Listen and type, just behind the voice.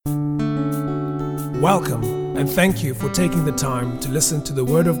Welcome and thank you for taking the time to listen to the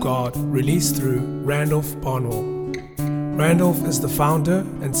Word of God released through Randolph Barnwell. Randolph is the founder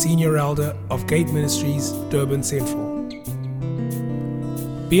and senior elder of Gate Ministries, Durban Central.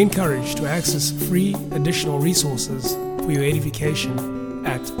 Be encouraged to access free additional resources for your edification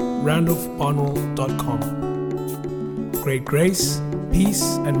at randolphbarnwell.com. Great grace,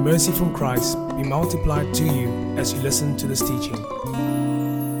 peace, and mercy from Christ be multiplied to you as you listen to this teaching.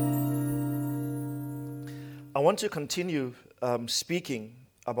 I want to continue speaking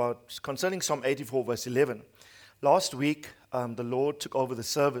about concerning Psalm 84 verse 11. Last week, the Lord took over the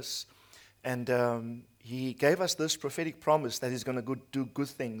service and He gave us this prophetic promise that He's going to do good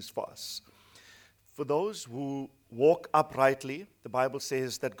things for us. For those who walk uprightly, the Bible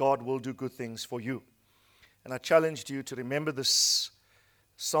says that God will do good things for you. And I challenged you to remember this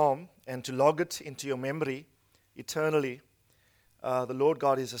psalm and to log it into your memory eternally. The Lord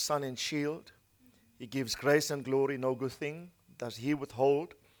God is a sun and shield. He gives grace and glory. No good thing does He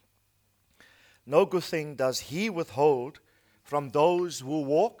withhold. No good thing does He withhold from those who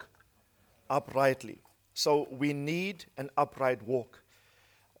walk uprightly. So we need an upright walk.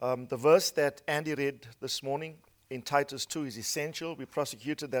 The verse that Andy read this morning in Titus 2 is essential. We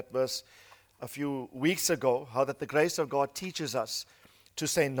prosecuted that verse a few weeks ago, how that the grace of God teaches us to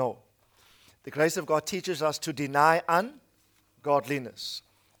say no. The grace of God teaches us to deny ungodliness.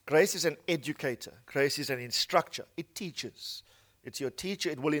 Grace is an educator. Grace is an instructor. It teaches. It's your teacher.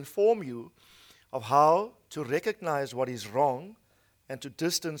 It will inform you of how to recognize what is wrong and to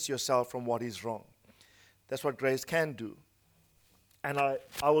distance yourself from what is wrong. That's what grace can do. And I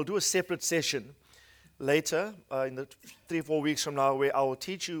will do a separate session later, in the 3-4 weeks from now, where I will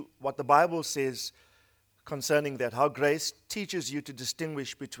teach you what the Bible says concerning that, how grace teaches you to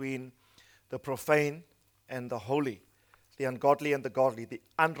distinguish between the profane and the holy, the ungodly and the godly, the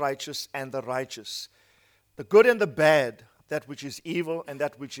unrighteous and the righteous, the good and the bad, that which is evil and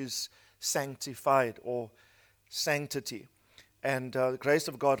that which is sanctified or sanctity. And the grace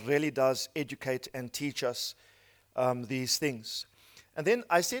of God really does educate and teach us these things. And then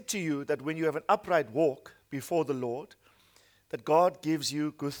I said to you that when you have an upright walk before the Lord, that God gives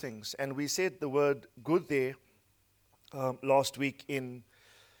you good things. And we said the word good there last week in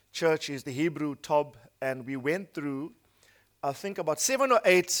church is the Hebrew tob, and we went through I think about 7 or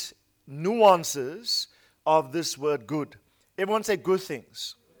 8 nuances of this word good. Everyone say good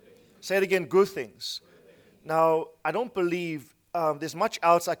things. Say it again, good things. Now, I don't believe there's much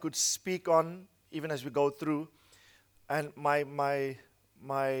else I could speak on even as we go through. And the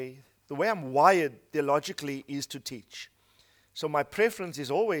way I'm wired theologically is to teach. So my preference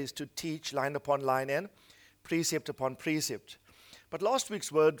is always to teach line upon line and precept upon precept. But last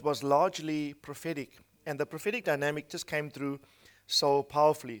week's word was largely prophetic. And the prophetic dynamic just came through so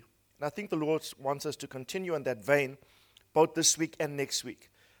powerfully. And I think the Lord wants us to continue in that vein, both this week and next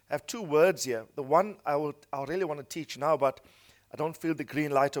week. I have 2 words here. The one I really want to teach now, but I don't feel the green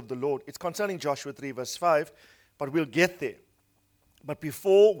light of the Lord. It's concerning Joshua 3 verse 5, but we'll get there. But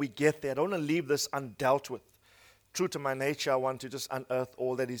before we get there, I don't want to leave this undealt with. True to my nature, I want to just unearth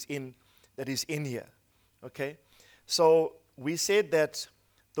all that is in here. Okay? So we said that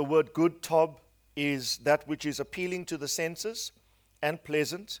the word good, tob, is that which is appealing to the senses and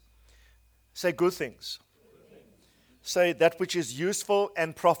pleasant. Say good things. Say that which is useful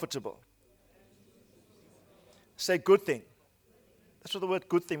and profitable. Say good thing. That's what the word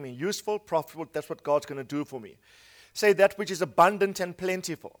good thing means. Useful, profitable, that's what God's going to do for me. Say that which is abundant and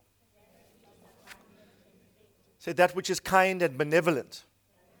plentiful. Say that which is kind and benevolent.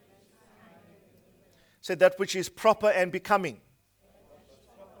 Say that which is proper and becoming.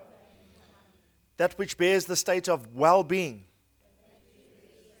 That which bears the state of well-being.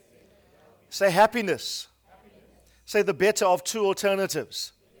 Say happiness. Say the better of 2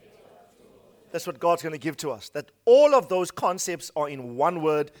 alternatives. That's what God's going to give to us. That all of those concepts are in one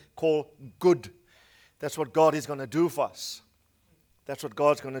word called good. That's what God is going to do for us. That's what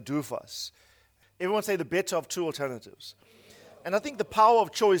God's going to do for us. Everyone say the better of 2 alternatives. And I think the power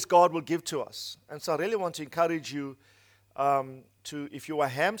of choice God will give to us. And so I really want to encourage you to, if you are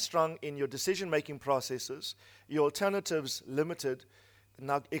hamstrung in your decision-making processes, your alternatives limited,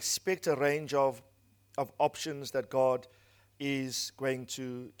 now expect a range of options that God is going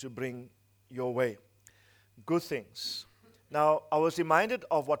to bring your way. Good things. Now, I was reminded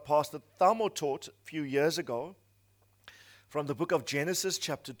of what Pastor Thamo taught a few years ago from the book of Genesis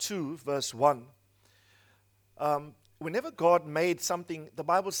chapter 2, verse 1. Whenever God made something, the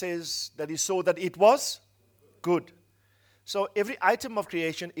Bible says that He saw that it was good. So every item of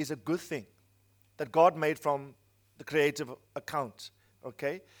creation is a good thing that God made from the creative account.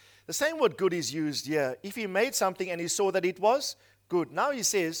 Okay? The same word good is used here. If he made something and he saw that it was good. Now he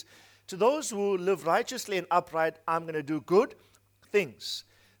says, to those who live righteously and upright, I'm going to do good things.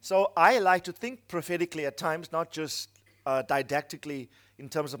 So I like to think prophetically at times, not just didactically in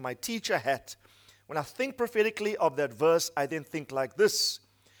terms of my teacher hat. When I think prophetically of that verse, I then think like this.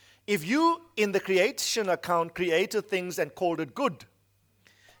 If you, in the creation account, created things and called it good,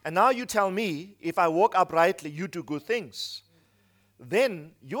 and now you tell me, if I walk uprightly, you do good things,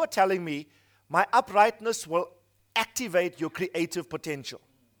 then you are telling me my uprightness will activate your creative potential.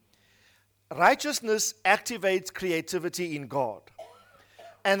 Righteousness activates creativity in God.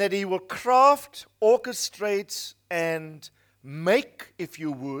 And that he will craft, orchestrate, and make, if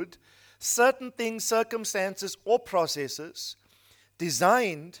you would, certain things, circumstances, or processes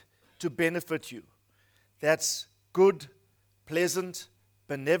designed to benefit you. That's good, pleasant,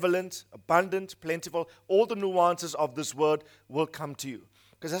 benevolent, abundant, plentiful. All the nuances of this word will come to you.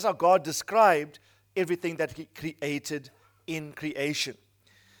 Because that's how God described everything that he created in creation.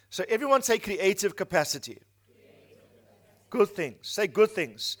 So everyone say creative capacity. Good things. Say good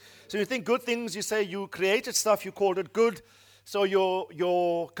things. So you think good things, you say you created stuff, you called it good. So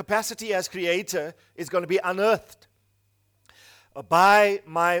your capacity as creator is going to be unearthed by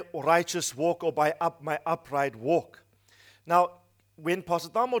my righteous walk or by my upright walk. Now, when Pastor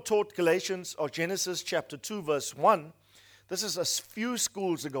Tamo taught Galatians or Genesis chapter 2 verse 1, this is a few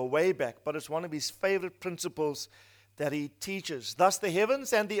schools ago, way back, but it's one of his favorite principles that he teaches. Thus the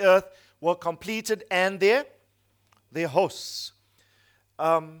heavens and the earth were completed and their hosts.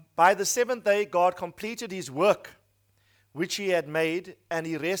 By the seventh day, God completed his work, which he had made, and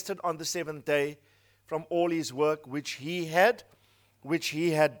he rested on the seventh day from all his work which he had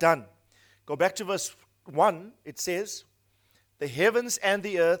done. Go back to verse 1. It says, the heavens and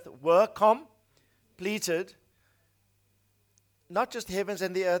the earth were completed. Not just heavens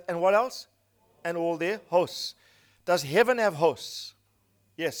and the earth, and what else? And all their hosts. Does heaven have hosts?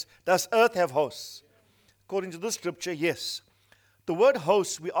 Yes. Does earth have hosts? According to this scripture, yes. The word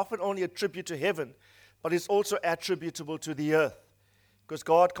hosts we often only attribute to heaven, but it's also attributable to the earth, because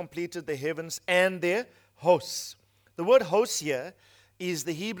God completed the heavens and their hosts. The word hosts here is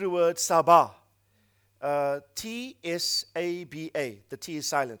the Hebrew word sabah. T-S-A-B-A. The T is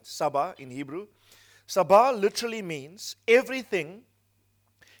silent. Sabah in Hebrew. Sabah literally means everything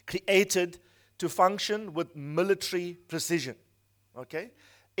created to function with military precision. Okay?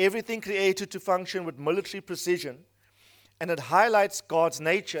 Everything created to function with military precision, and it highlights God's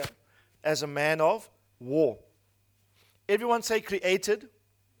nature as a man of war. Everyone say created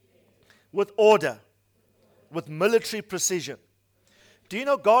with order, with military precision. Do you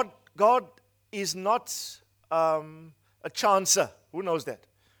know God is not a chancer? Who knows that?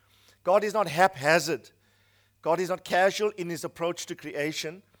 God is not haphazard. God is not casual in his approach to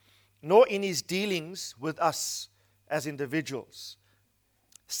creation, nor in his dealings with us as individuals.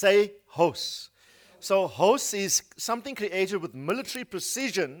 Say hosts. So hosts is something created with military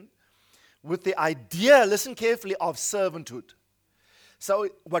precision, with the idea, listen carefully, of servanthood. So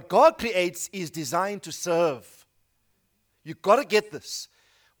what God creates is designed to serve. You've got to get this.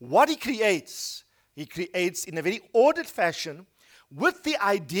 What he creates in a very ordered fashion with the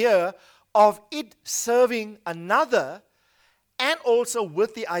idea of it serving another, and also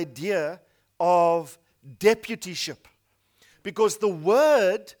with the idea of deputyship. Because the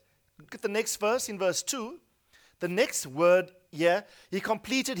word, look at the next verse in verse 2, the next word here, he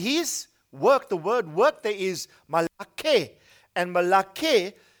completed his work. The word work there is malake. And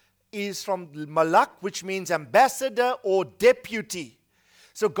malake is from malak, which means ambassador or deputy.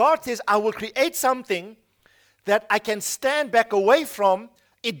 So God says, I will create something that I can stand back away from.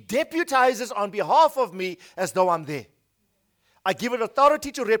 It deputizes on behalf of me as though I'm there. I give it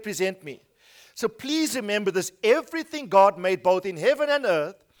authority to represent me. So please remember this. Everything God made both in heaven and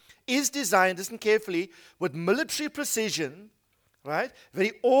earth is designed, listen carefully, with military precision, right?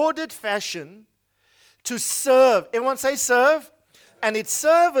 Very ordered fashion to serve. Everyone say serve. And its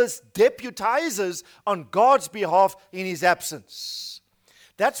service deputizes on God's behalf in his absence.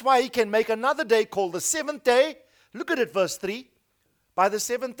 That's why he can make another day called the seventh day. Look at it, verse 3. By the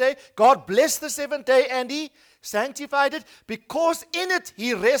seventh day, God blessed the seventh day and he sanctified it, because in it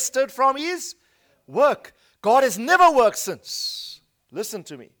he rested from his work. God has never worked since. Listen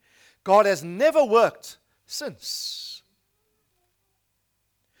to me. God has never worked since.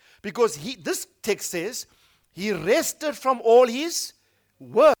 Because this text says, he rested from all his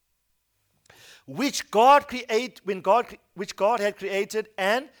work, which God had created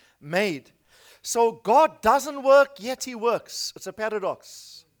and made. So God doesn't work, yet he works. It's a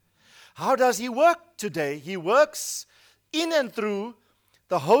paradox. How does he work today? He works in and through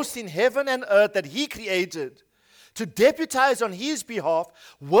the hosts in heaven and earth that he created, to deputize on his behalf,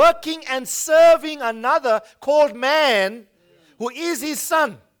 working and serving another called man, who is his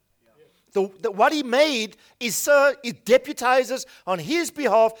son. What he made is it deputizes on his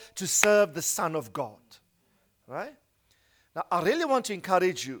behalf to serve the Son of God. Right? Now, I really want to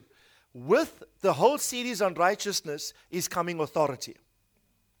encourage you. With the whole series on righteousness is coming authority.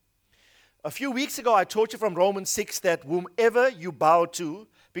 A few weeks ago, I taught you from Romans 6 that whomever you bow to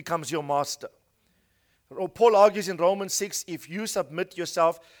becomes your master. Paul argues in Romans 6, if you submit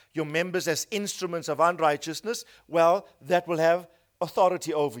yourself, your members as instruments of unrighteousness, well, that will have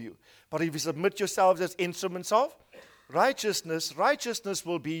authority over you. But if you submit yourselves as instruments of righteousness, righteousness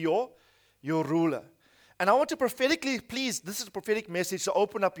will be your ruler. And I want to prophetically, please, this is a prophetic message, to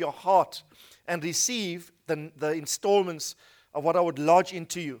open up your heart and receive the installments of what I would lodge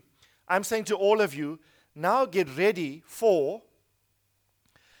into you. I'm saying to all of you, now get ready for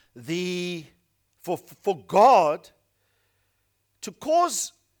God to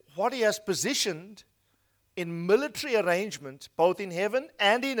cause what he has positioned in military arrangement, both in heaven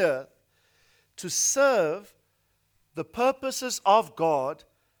and in earth, to serve the purposes of God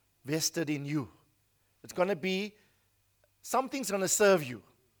vested in you. It's going to be, something's going to serve you.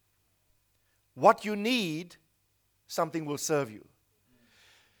 What you need, something will serve you.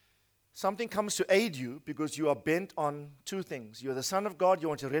 Something comes to aid you because you are bent on two things. You're the Son of God. You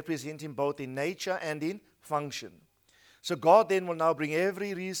want to represent him both in nature and in function. So God then will now bring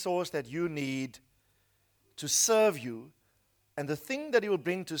every resource that you need to serve you. And the thing that he will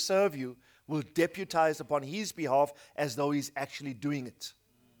bring to serve you will deputize upon his behalf as though he's actually doing it.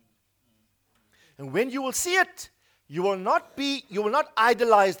 And when you will see it, you will not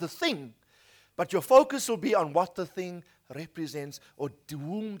idolize the thing, but your focus will be on what the thing represents or to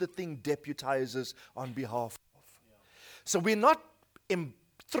whom the thing deputizes on behalf of. So we're not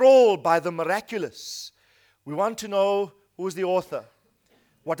enthralled by the miraculous. We want to know who's the author.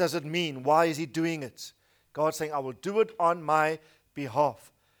 What does it mean? Why is he doing it? God's saying, I will do it on my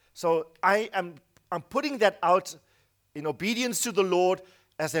behalf. So I'm putting that out in obedience to the Lord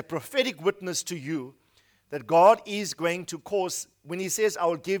as a prophetic witness to you that God is going to cause, when he says, I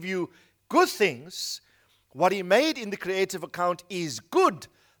will give you good things, what he made in the creative account is good.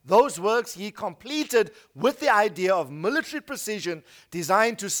 Those works he completed with the idea of military precision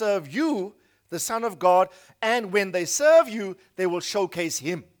designed to serve you, the Son of God, and when they serve you, they will showcase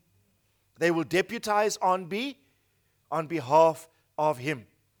him. They will deputize on behalf of him.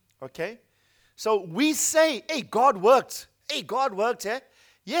 Okay? So we say, hey, God worked. Hey, God worked, eh?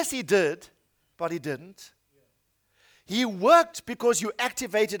 Yes, he did, but he didn't. He worked because you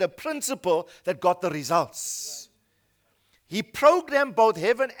activated a principle that got the results. He programmed both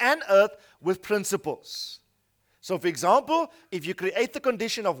heaven and earth with principles. So, for example, if you create the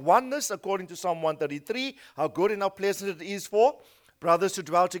condition of oneness, according to Psalm 133, how good and how pleasant it is for brothers to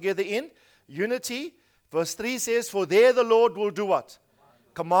dwell together in unity. Verse 3 says, for there the Lord will do what?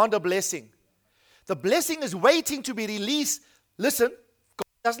 Command a blessing. The blessing is waiting to be released. Listen.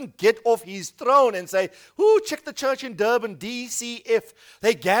 Doesn't get off his throne and say, check the church in Durban, DCF.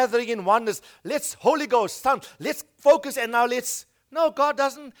 They're gathering in oneness. Let's, Holy Ghost, Son, let's focus and now let's. No, God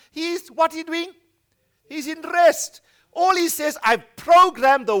doesn't. What he doing? He's in rest. All he says, I've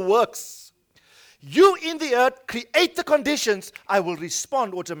programmed the works. You in the earth create the conditions. I will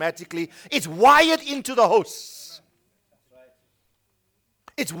respond automatically. It's wired into the hosts.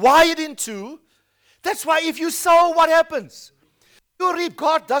 It's wired into. That's why if you sow, what happens? You reap.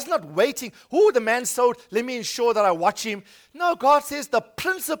 God does not waiting. The man sowed. Let me ensure that I watch him. No, God says the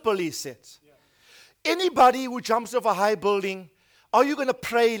principle he sets. Yeah. Anybody who jumps off a high building, are you going to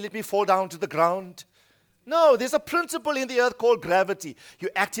pray, let me fall down to the ground? No, there's a principle in the earth called gravity. You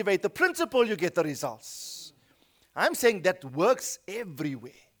activate the principle, you get the results. I'm saying that works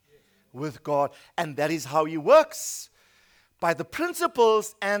everywhere with God. And that is how he works. By the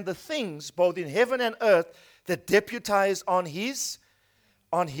principles and the things, both in heaven and earth, that deputize on his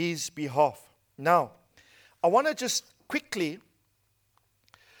behalf. Now, I want to just quickly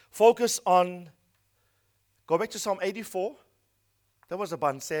focus on, go back to Psalm 84. That was a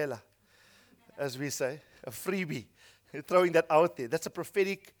bansela, as we say, a freebie. You're throwing that out there. That's a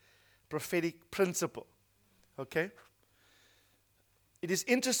prophetic principle. Okay? It is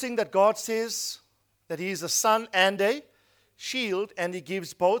interesting that God says that he is a sun and a shield, and he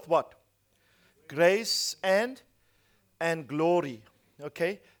gives both what? Grace and glory.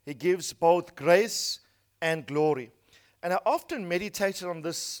 Okay? He gives both grace and glory. And I often meditated on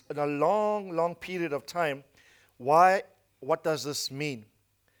this in a long, long period of time. What does this mean?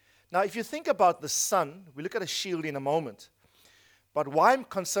 Now, if you think about the sun, we look at a shield in a moment. But why I'm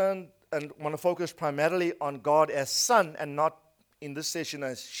concerned and want to focus primarily on God as Son and not in this session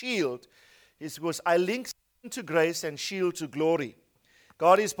as shield is because I link Son to grace and shield to glory.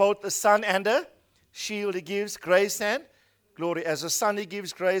 God is both the Son and a shield. He gives grace and glory. As a Son, He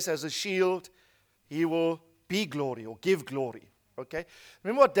gives grace. As a shield, He will be glory or give glory. Okay?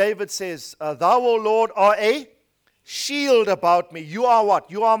 Remember what David says, Thou, O Lord, are a shield about me. You are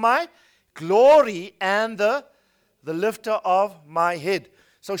what? You are my glory and the lifter of my head.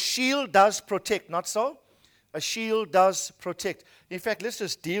 So shield does protect, not so? A shield does protect. In fact, let's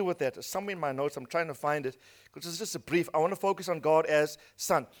just deal with that. There's somewhere in my notes. I'm trying to find it because it's just a brief. I want to focus on God as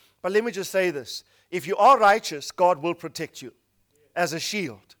Son. But let me just say this. If you are righteous, God will protect you as a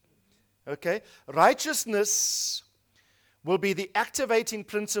shield. Okay? Righteousness will be the activating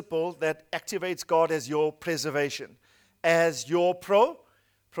principle that activates God as your preservation, as your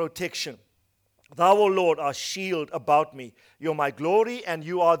protection. Thou, O Lord, art shield about me. You're my glory, and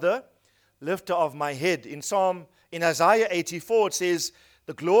you are the lifter of my head. In Isaiah 84, it says,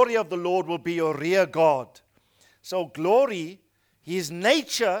 the glory of the Lord will be your rear guard. So glory, His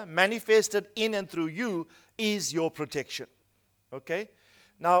nature manifested in and through you, is your protection. Okay?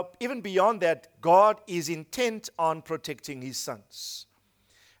 Now, even beyond that, God is intent on protecting His sons.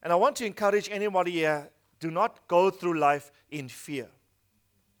 And I want to encourage anybody here, do not go through life in fear.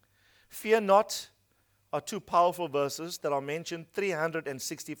 Fear not are two powerful verses that are mentioned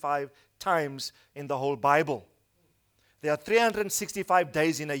 365 times in the whole Bible. There are 365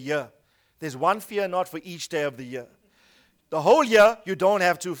 days in a year. There's one fear not for each day of the year. The whole year, you don't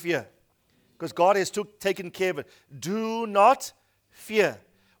have to fear because God has taken care of it. Do not fear.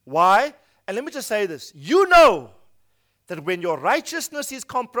 Why? And let me just say this. You know that when your righteousness is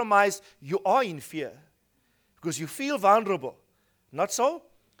compromised, you are in fear because you feel vulnerable. Not so?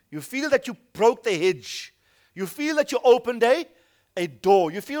 You feel that you broke the hedge. You feel that you opened a door.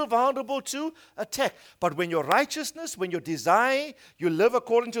 You feel vulnerable to attack. But when your righteousness, when your design, you live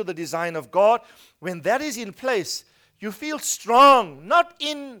according to the design of God, when that is in place, you feel strong.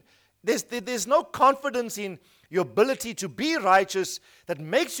 There's no confidence in your ability to be righteous that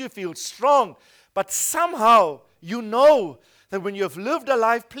makes you feel strong. But somehow you know that when you have lived a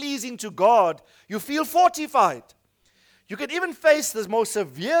life pleasing to God, you feel fortified. You can even face the most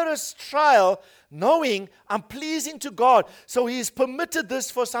severest trial knowing I'm pleasing to God. So He's permitted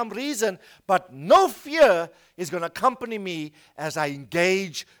this for some reason, but no fear is going to accompany me as I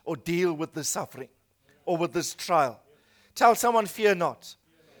engage or deal with this suffering or with this trial. Tell someone, fear not.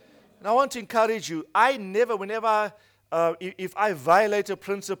 And I want to encourage you, if I violate a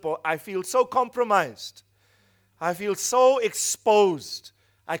principle, I feel so compromised. I feel so exposed.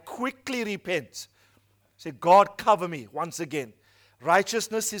 I quickly repent. Say, God, cover me once again.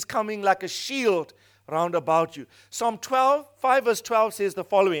 Righteousness is coming like a shield round about you. Psalm 5 verse 12 says the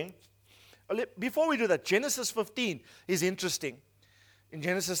following. Before we do that, Genesis 15 is interesting. In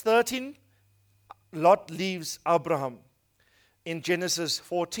Genesis 13, Lot leaves Abraham. In Genesis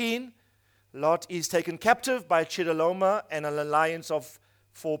 14, Lot is taken captive by Chedorlaomer and an alliance of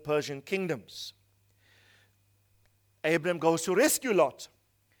 4 Persian kingdoms. Abraham goes to rescue Lot,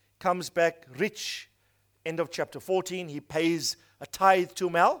 comes back rich. End of chapter 14, he pays a tithe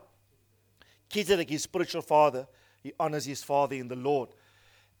to Melchizedek, his spiritual father. He honors his father in the Lord.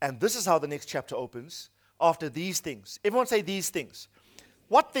 And this is how the next chapter opens. After these things. Everyone say these things.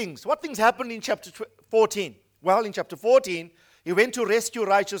 What things? What things happened in chapter 14? Well, in chapter 14, he went to rescue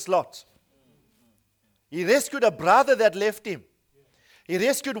righteous Lot. He rescued a brother that left him. He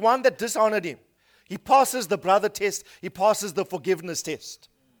rescued one that dishonored him. He passes the brother test. He passes the forgiveness test.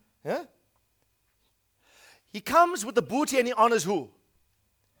 Yeah? He comes with the booty and he honors who?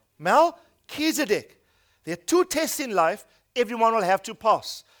 Melchizedek. There are 2 tests in life everyone will have to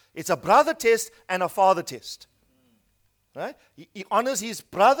pass. It's a brother test and a father test. Right? He honors his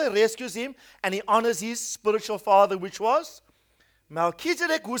brother, rescues him, and he honors his spiritual father, which was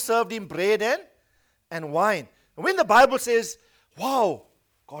Melchizedek, who served him bread and wine. And when the Bible says, wow,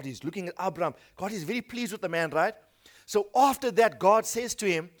 God is looking at Abraham, God is very pleased with the man, right? So after that, God says to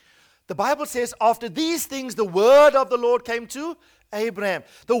him, the Bible says, after these things, the word of the Lord came to Abraham.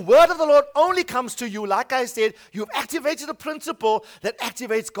 The word of the Lord only comes to you. Like I said, you've activated a principle that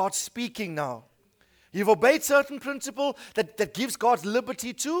activates God speaking now. You've obeyed certain principle that gives God's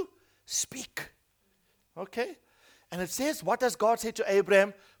liberty to speak. Okay? And it says, what does God say to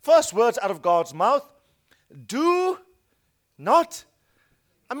Abraham? First words out of God's mouth, do not.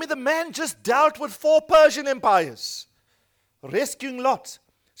 I mean, the man just dealt with 4 Persian empires, rescuing Lot.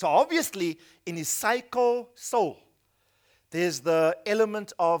 So obviously, in his psycho soul, there's the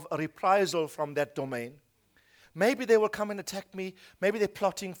element of a reprisal from that domain. Maybe they will come and attack me. Maybe they're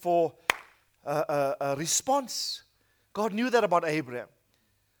plotting for a response. God knew that about Abraham.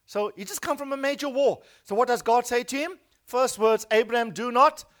 So he just come from a major war. So what does God say to him? First words, Abraham, do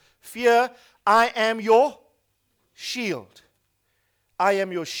not fear. I am your shield. I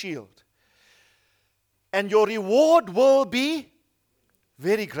am your shield. And your reward will be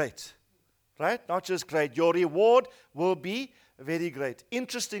very great. Right? Not just great. Your reward will be very great.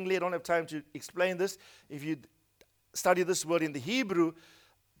 Interestingly, I don't have time to explain this. If you study this word in the Hebrew,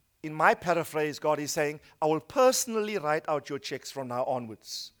 in my paraphrase, God is saying, I will personally write out your checks from now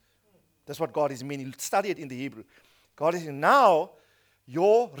onwards. That's what God is meaning. Study it in the Hebrew. God is saying, now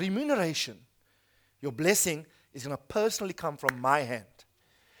your remuneration, your blessing is going to personally come from my hand.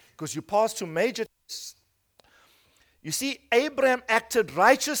 Because you passed through major tests. You see, Abraham acted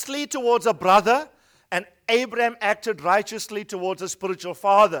righteously towards a brother, and Abraham acted righteously towards a spiritual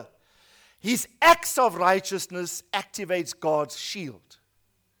father. His acts of righteousness activates God's shield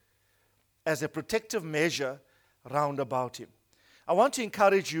as a protective measure round about him. I want to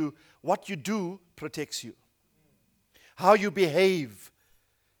encourage you, what you do protects you. How you behave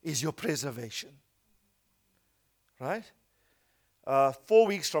is your preservation. Right? 4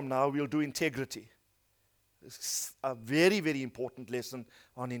 weeks from now, we'll do integrity. It's a very, very important lesson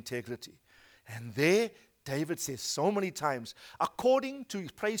on integrity. And there, David says so many times, according to,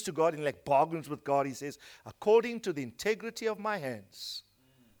 praise to God, in like bargains with God, he says, according to the integrity of my hands,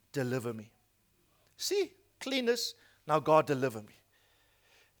 deliver me. See, cleanness, now God deliver me.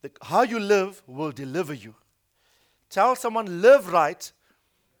 How you live will deliver you. Tell someone, live right.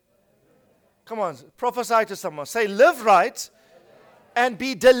 Come on, prophesy to someone. Say, live right and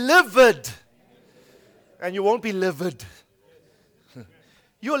be delivered. And you won't be livid.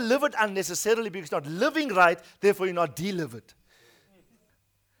 You're livid unnecessarily because you're not living right, therefore you're not delivered.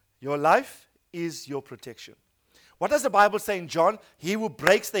 Your life is your protection. What does the Bible say in John? He who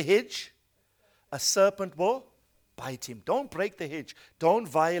breaks the hedge, a serpent will bite him. Don't break the hedge. Don't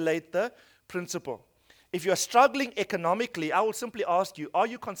violate the principle. If you're struggling economically, I will simply ask you, are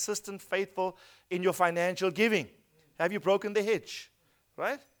you consistent, faithful in your financial giving? Have you broken the hedge?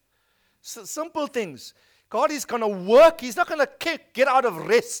 Right? So simple things. God is going to work. He's not going to get out of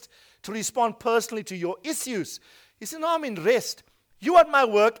rest to respond personally to your issues. He said, no, I'm in rest. You at my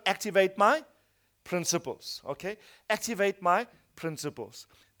work, activate my principles. Okay? Activate my principles.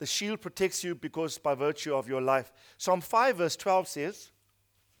 The shield protects you because by virtue of your life. Psalm 5 verse 12 says,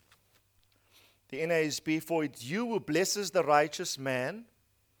 the NASB, for it's you who blesses the righteous man.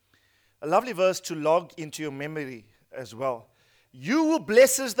 A lovely verse to log into your memory as well. You who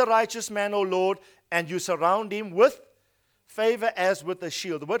blesses the righteous man, O Lord, and you surround him with favor as with a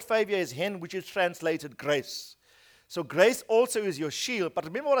shield. The word favor is hen, which is translated grace. So grace also is your shield. But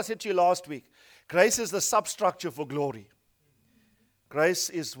remember what I said to you last week. Grace is the substructure for glory. Grace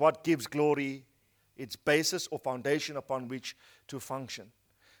is what gives glory its basis or foundation upon which to function.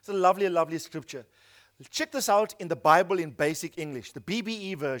 It's a lovely, lovely scripture. Check this out in the Bible in basic English, the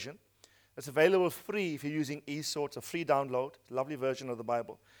BBE version. It's available free if you're using eSword. It's a free download. Lovely version of the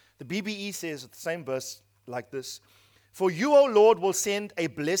Bible. The BBE says the same verse like this. For you, O Lord, will send a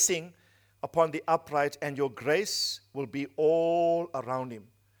blessing upon the upright, and your grace will be all around him.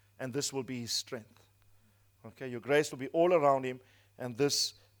 And this will be his strength. Okay, your grace will be all around him, and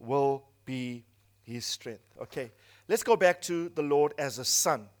this will be his strength. Okay, let's go back to the Lord as a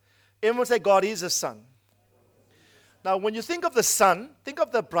son. Everyone say, God is a son. Now, when you think of the sun, think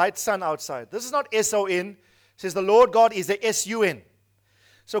of the bright sun outside. This is not S-O-N. It says the Lord God is a S-U-N.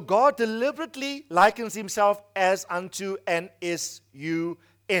 So God deliberately likens himself as unto an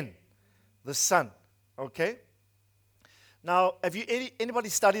S-U-N, the sun. Okay? Now, have you anybody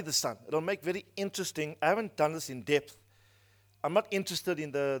studied the sun? It'll make very interesting. I haven't done this in depth. I'm not interested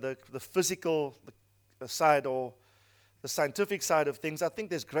in the physical side or the scientific side of things. I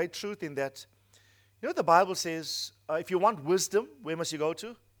think there's great truth in that. You know, the Bible says, if you want wisdom, where must you go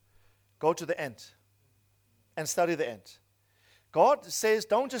to? Go to the ant and study the ant. God says,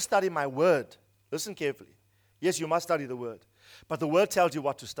 don't just study my word. Listen carefully. Yes, you must study the word. But the word tells you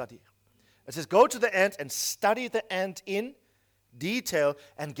what to study. It says, go to the ant and study the ant in detail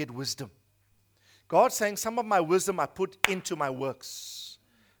and get wisdom. God's saying, some of my wisdom I put into my works.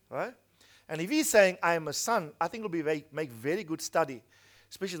 Right? And if he's saying, I am a son, I think it'll make very good study,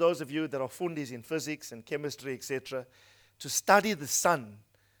 especially those of you that are fundis in physics and chemistry, etc., to study the sun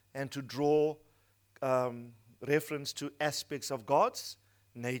and to draw reference to aspects of God's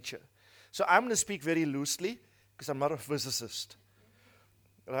nature. So I'm going to speak very loosely because I'm not a physicist.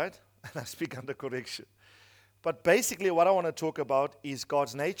 Right? And I speak under correction. But basically, what I want to talk about is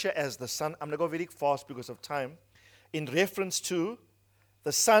God's nature as the sun. I'm going to go very fast because of time. In reference to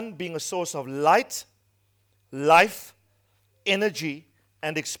the sun being a source of light, life, energy,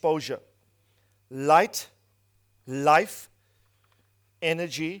 and exposure. Light, life,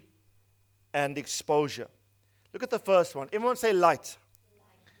 energy, and exposure. Look at the first one. Everyone say light.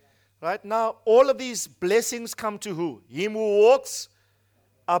 Right now, all of these blessings come to who? Him who walks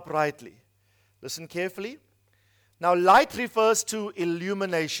uprightly. Listen carefully. Now, light refers to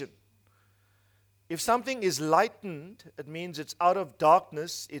illumination. If something is lightened, it means it's out of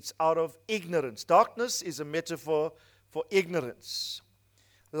darkness, it's out of ignorance. Darkness is a metaphor for ignorance.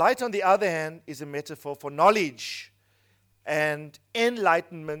 Light, on the other hand, is a metaphor for knowledge and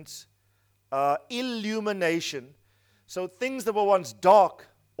enlightenment, illumination. So things that were once dark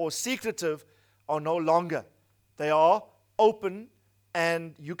or secretive are no longer. They are open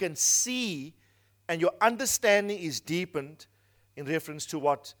and you can see, and your understanding is deepened in reference to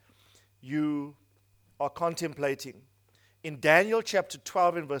what you are contemplating. In Daniel chapter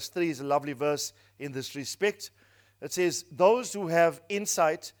 12 and verse 3 is a lovely verse in this respect. It says, those who have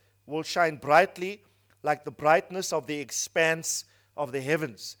insight will shine brightly like the brightness of the expanse of the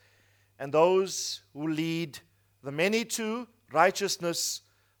heavens. And those who lead the many to righteousness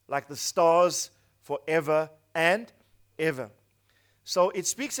like the stars forever and ever. So it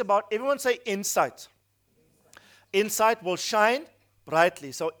speaks about, everyone say insight. Insight will shine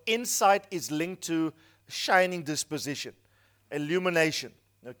brightly. So insight is linked to shining disposition, illumination.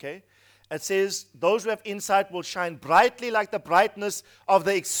 Okay? It says, those who have insight will shine brightly like the brightness of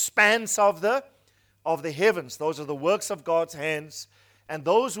the expanse of the heavens. Those are the works of God's hands. And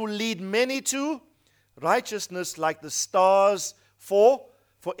those who lead many to righteousness like the stars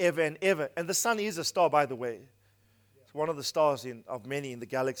forever and ever. And the sun is a star, by the way. It's one of the stars of many in the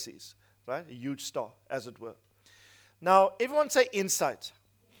galaxies. Right? A huge star, as it were. Now, everyone say insight.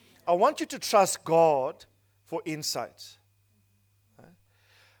 I want you to trust God for insight.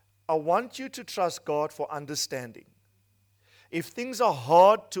 I want you to trust God for understanding. If things are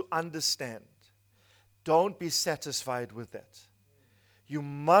hard to understand, don't be satisfied with that. You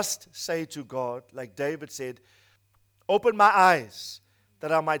must say to God, like David said, open my eyes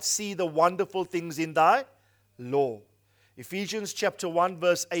that I might see the wonderful things in thy law. Ephesians chapter 1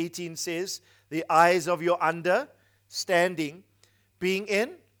 verse 18 says, the eyes of your understanding being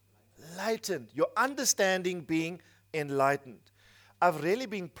enlightened. Your understanding being enlightened. I've really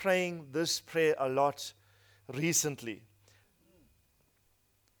been praying this prayer a lot recently.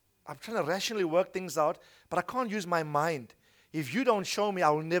 I'm trying to rationally work things out, but I can't use my mind. If you don't show me, I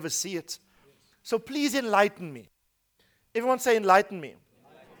will never see it. So please enlighten me. Everyone say enlighten me.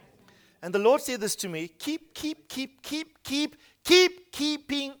 And the Lord said this to me, keep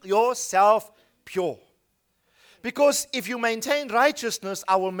keeping yourself pure. Because if you maintain righteousness,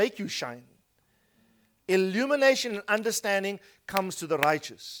 I will make you shine. Illumination and understanding comes to the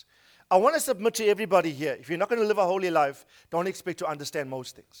righteous. I want to submit to everybody here, if you're not going to live a holy life, don't expect to understand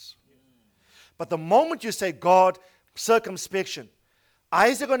most things. But the moment you say, God, circumspection,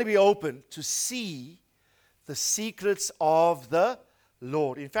 eyes are going to be open to see the secrets of the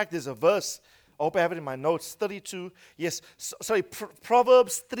Lord. In fact, there's a verse, I hope I have it in my notes, 32,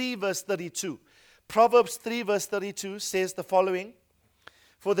 Proverbs 3 verse 32. Proverbs 3 verse 32 says the following,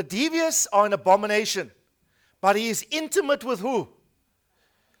 for the devious are an abomination, but he is intimate with who?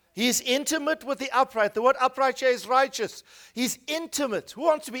 He is intimate with the upright. The word upright here is righteous. He's intimate. Who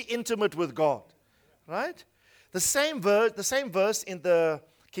wants to be intimate with God? Right? The same verse in the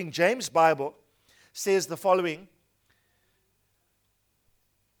King James Bible says the following.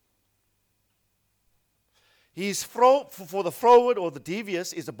 He's for the froward or the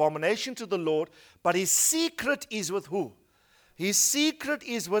devious is abomination to the Lord, but his secret is with who? His secret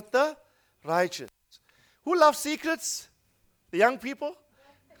is with the righteous. Who loves secrets? The young people?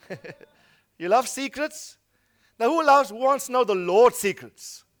 You love secrets? Now who wants to know the Lord's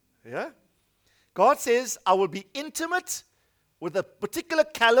secrets? Yeah? God says, I will be intimate with a particular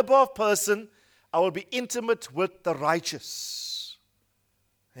caliber of person. I will be intimate with the righteous.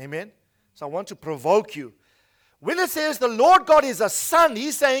 Amen? So I want to provoke you. When it says the Lord God is a sun,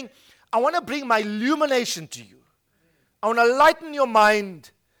 he's saying, I want to bring my illumination to you. I want to lighten your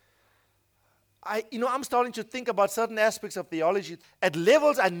mind. I'm starting to think about certain aspects of theology at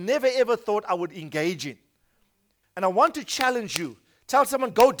levels I never ever thought I would engage in. And I want to challenge you. Tell someone,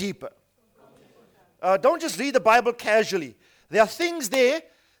 go deeper. Don't just read the Bible casually. There are things there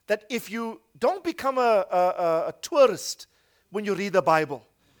that if you don't become a tourist when you read the Bible.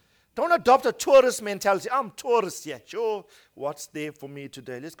 Don't adopt a tourist mentality. I'm tourist, yeah, sure. What's there for me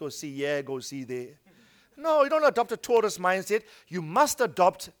today? Let's go see, go see there. No, you don't adopt a tourist mindset. You must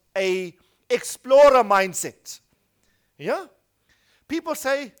adopt a explorer mindset. Yeah? People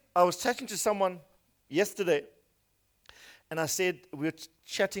say, I was chatting to someone yesterday, and I said, we were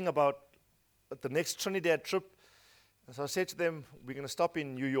chatting about the next Trinidad trip. And so I said to them, we're going to stop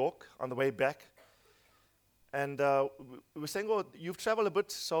in New York on the way back. And we were saying, oh, you've traveled a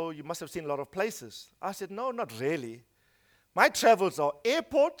bit, so you must have seen a lot of places. I said, no, not really. My travels are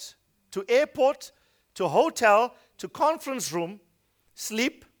airport, to hotel, to conference room,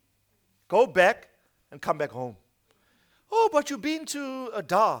 sleep, go back, and come back home. Oh, but you've been to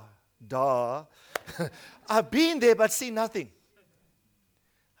Dar. I've been there but seen nothing.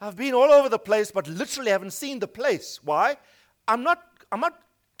 I've been all over the place but literally haven't seen the place. Why? I'm not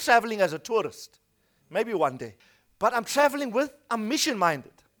traveling as a tourist. Maybe one day. But I'm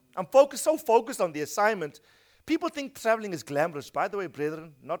mission-minded. I'm so focused on the assignment. People think traveling is glamorous. By the way,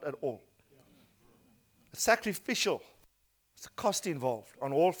 brethren, not at all. It's sacrificial. It's a cost involved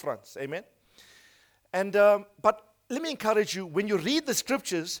on all fronts. Amen? And but let me encourage you, when you read the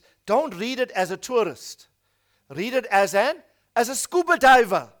scriptures, don't read it as a tourist. Read it as a scuba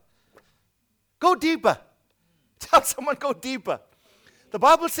diver. Go deeper. Tell someone, go deeper. The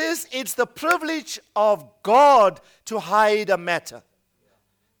Bible says it's the privilege of God to hide a matter.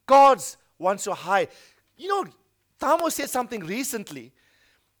 God wants to hide. You know, Thamo said something recently.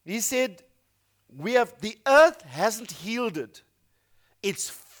 He said, the earth hasn't yielded its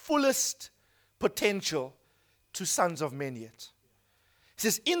fullest potential to sons of men yet. He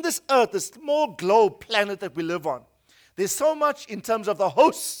says, in this earth, this small globe planet that we live on, there's so much in terms of the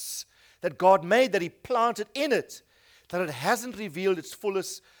hosts that God made, that He planted in it, that it hasn't revealed its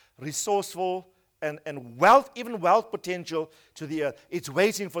fullest resourceful and wealth, even wealth potential to the earth. It's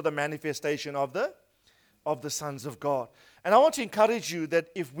waiting for the manifestation of the sons of God. And I want to encourage you that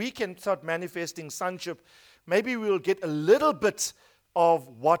if we can start manifesting sonship, maybe we will get a little bit of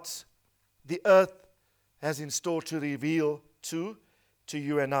what the earth has in store to reveal to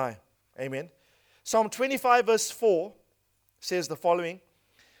you and I. Amen. Psalm 25 verse 4 says the following: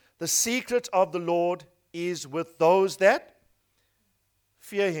 the secret of the Lord is with those that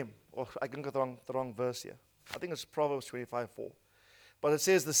fear Him. Or I can get the wrong verse here. I think it's Proverbs 25:4. But it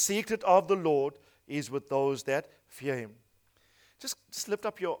says the secret of the Lord is with those that fear Him. Just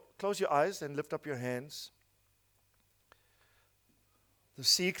close your eyes and lift up your hands. The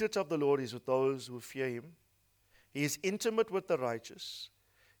secret of the Lord is with those who fear Him. He is intimate with the righteous.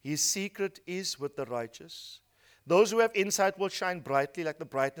 His secret is with the righteous. Those who have insight will shine brightly like the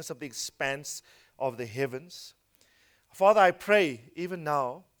brightness of the expanse of the heavens. Father, I pray even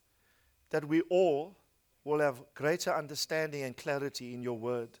now that we all will have greater understanding and clarity in your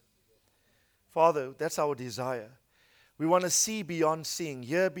word. Father, that's our desire. We want to see beyond seeing,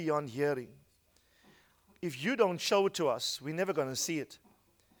 hear beyond hearing. If you don't show it to us, we're never going to see it.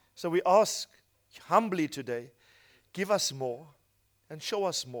 So we ask humbly today, give us more and show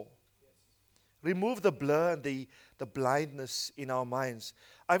us more. Remove the blur and the blindness in our minds.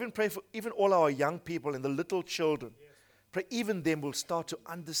 I even pray for even all our young people and the little children. Pray even them will start to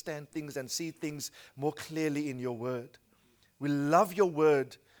understand things and see things more clearly in your word. We love your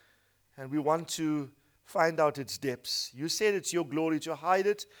word and we want to find out its depths. You said it's your glory to hide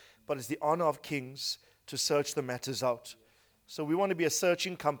it, but it's the honor of kings to search the matters out. So we want to be a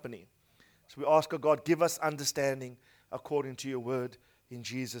searching company. So we ask, oh God, give us understanding according to your word in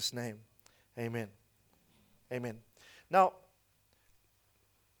Jesus' name. Amen. Amen. Now,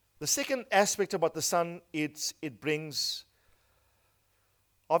 the second aspect about the sun, it brings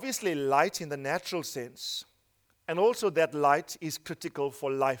obviously light in the natural sense, and also that light is critical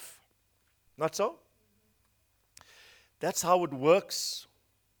for life. Not so? That's how it works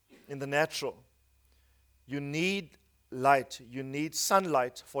in the natural. You need light. You need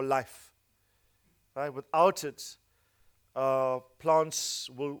sunlight for life. Right? Without it, plants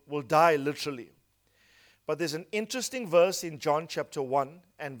will die literally. But there's an interesting verse in John chapter 1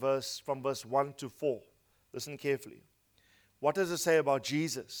 and from verse 1 to 4. Listen carefully. What does it say about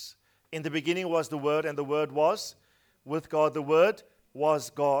Jesus? In the beginning was the Word, and the Word was with God. The Word was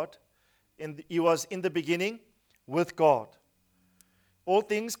God. He was in the beginning with God. All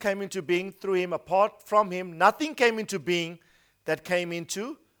things came into being through Him. Apart from Him, nothing came into being that came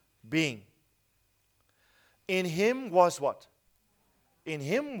into being. In Him was what? In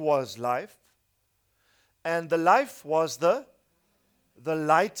Him was life, and the life was the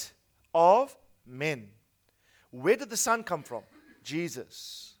light of men. Where did the sun come from?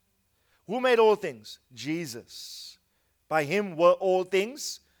 Jesus. Who made all things? Jesus. By Him were all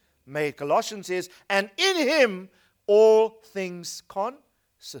things made. Colossians says, and in Him all things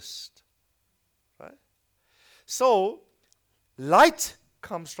consist. Right? So, light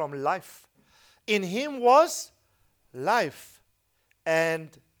comes from life. In him was life, and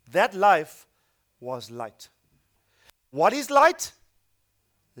that life was light. What is light?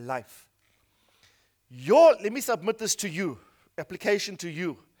 Life. Let me submit this to you, application to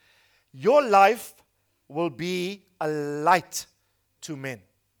you. Your life will be a light to men.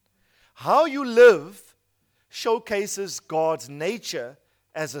 How you live showcases God's nature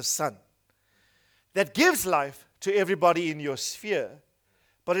as a son that gives life to everybody in your sphere,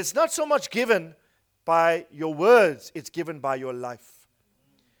 but it's not so much given by your words, it's given by your life.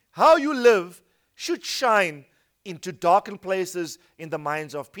 How you live should shine into darkened places in the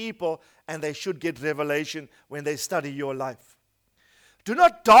minds of people, and they should get revelation when they study your life. Do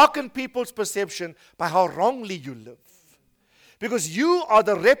not darken people's perception by how wrongly you live, because you are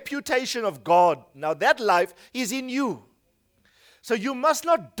the reputation of God. Now that life is in you. So you must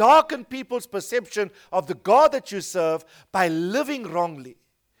not darken people's perception of the God that you serve by living wrongly.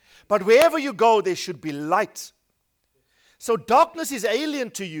 But wherever you go, there should be light. So darkness is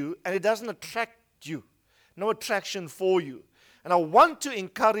alien to you, and it doesn't attract you. No attraction for you. And I want to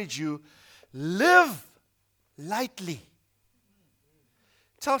encourage you, live lightly.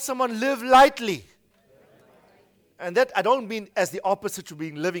 Tell someone, live lightly. And that I don't mean as the opposite to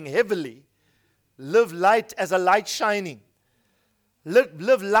being living heavily. Live light as a light shining.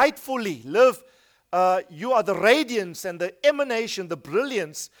 Live lightfully. You are the radiance and the emanation, the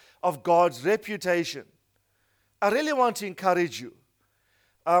brilliance of God's reputation. I really want to encourage you.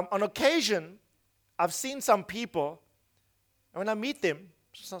 On occasion, I've seen some people, and when I meet them,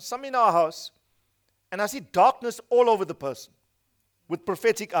 some in our house, and I see darkness all over the person with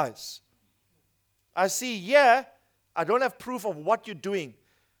prophetic eyes. I see, I don't have proof of what you're doing,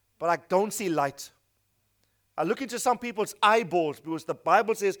 but I don't see light. I look into some people's eyeballs, because the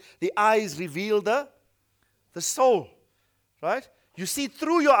Bible says the eyes reveal the soul, right? You see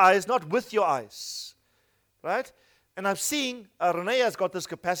through your eyes, not with your eyes, right? And I'm seeing, Renee has got this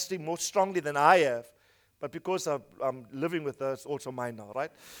capacity more strongly than I have, but because I'm living with her, it's also mine now,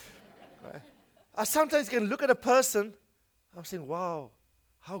 right? Right? I sometimes can look at a person, I'm saying, wow,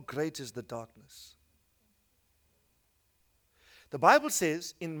 how great is the darkness. The Bible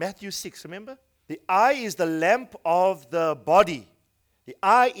says in Matthew 6, remember? The eye is the lamp of the body. The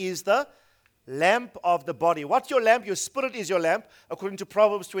eye is the lamp of the body. What's your lamp? Your spirit is your lamp, according to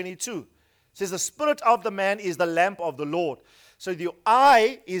Proverbs 22. It says the spirit of the man is the lamp of the Lord. So your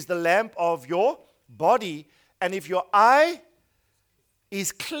eye is the lamp of your body. And if your eye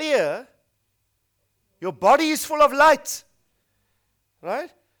is clear, your body is full of light.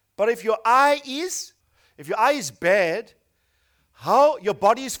 Right? But if your eye is bad, how your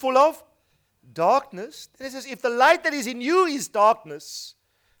body is full of darkness. Then it says, if the light that is in you is darkness,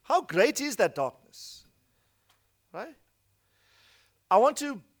 how great is that darkness? Right? I want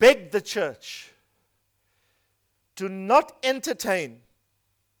to beg the church to not entertain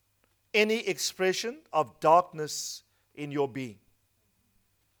any expression of darkness in your being.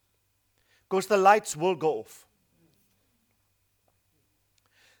 Because the lights will go off.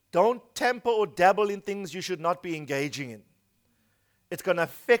 Don't tamper or dabble in things you should not be engaging in. It's going to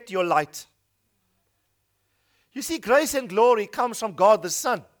affect your light. You see, grace and glory comes from God the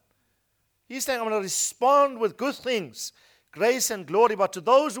Son. He's saying, I'm going to respond with good things, grace and glory, but to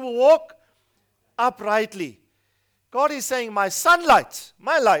those who walk uprightly. God is saying, my sunlight,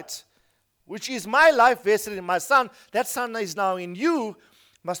 my light, which is my life vested in my Son, that Son is now in you,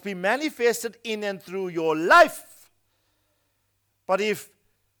 must be manifested in and through your life. But if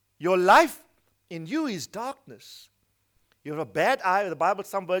your life in you is darkness, you have a bad eye, the Bible,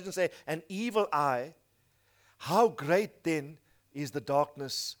 some versions say, an evil eye, how great then is the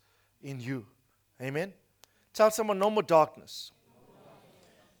darkness in you? Amen? Tell someone, no more darkness.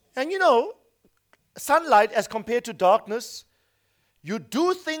 And you know, sunlight as compared to darkness, you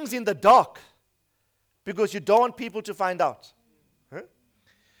do things in the dark because you don't want people to find out. Huh?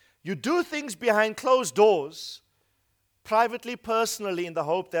 You do things behind closed doors, privately, personally, in the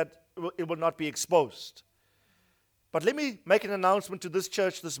hope that it will not be exposed. But let me make an announcement to this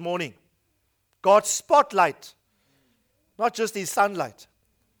church this morning. God's spotlight, not just His sunlight.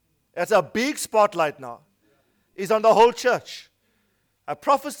 It's a big spotlight now. Is on the whole church. I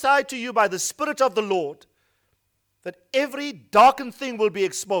prophesy to you by the Spirit of the Lord that every darkened thing will be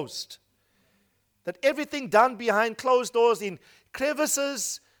exposed. That everything done behind closed doors in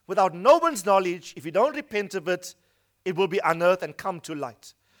crevices without no one's knowledge, if you don't repent of it, it will be unearthed and come to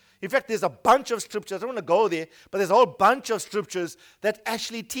light. In fact, there's a bunch of scriptures, I don't want to go there, but there's a whole bunch of scriptures that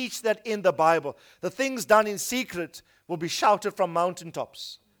actually teach that in the Bible. The things done in secret will be shouted from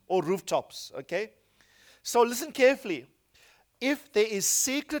mountaintops or rooftops, okay? So listen carefully. If there is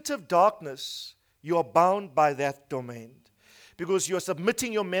secretive darkness, you are bound by that domain. Because you're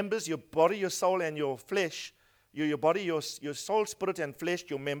submitting your members, your body, your soul, and your flesh, your body, your soul, spirit, and flesh,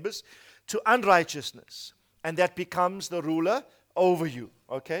 your members, to unrighteousness. And that becomes the ruler over you.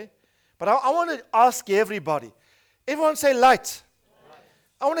 Okay? But I want to ask everybody. Everyone say light.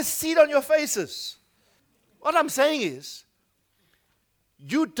 I want to see it on your faces. What I'm saying is,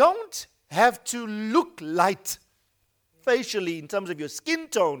 you don't have to look light facially in terms of your skin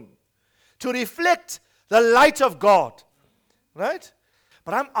tone to reflect the light of God. Right?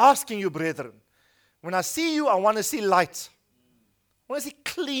 But I'm asking you, brethren, when I see you, I want to see light. I want to see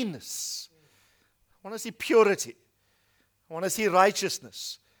cleanness. I want to see purity. I want to see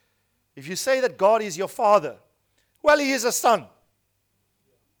righteousness. If you say that God is your father, well, he is a son.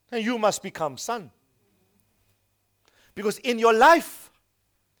 And you must become son. Because in your life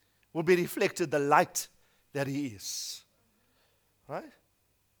will be reflected the light that he is. Right?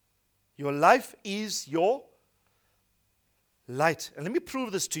 Your life is your light. And let me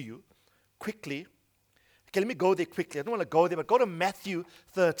prove this to you quickly. Okay, let me go there quickly. I don't want to go there, but go to Matthew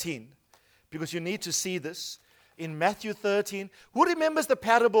 13. Because you need to see this. In Matthew 13, who remembers the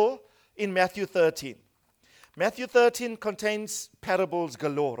parable in Matthew 13? Matthew 13 contains parables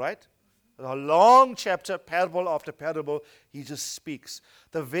galore, right? A long chapter, parable after parable, he just speaks.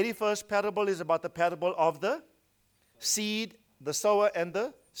 The very first parable is about the parable of the seed, the sower, and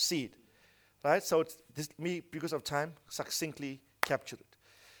the seed. Right? So it's this, me, because of time, succinctly captured it.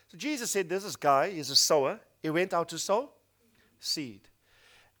 So Jesus said, there's this guy, he's a sower. He went out to sow seed.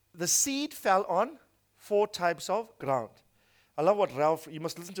 The seed fell on 4 types of ground. I love what Ralph, you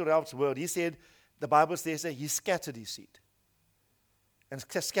must listen to Ralph's word. He said, the Bible says that he scattered his seed. And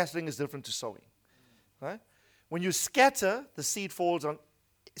scattering is different to sowing. Right? When you scatter, the seed falls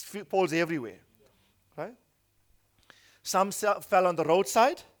everywhere. Right? Some fell on the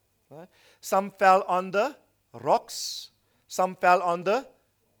roadside. Right? Some fell on the rocks. Some fell on the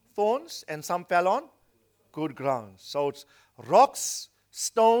thorns. And some fell on good ground. So it's rocks,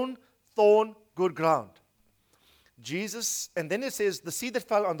 stone, thorn, good ground. Jesus, and then it says, the seed that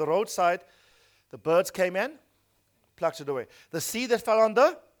fell on the roadside, the birds came in, plucked it away. The seed that fell on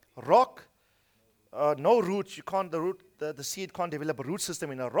the rock, no roots. You can't. The seed can't develop a root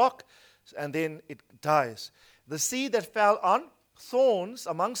system in a rock, and then it dies. The seed that fell on thorns,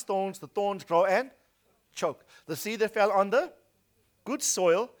 amongst thorns, the thorns grow and choke. The seed that fell on the good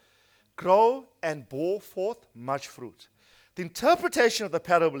soil grow and bore forth much fruit. The interpretation of the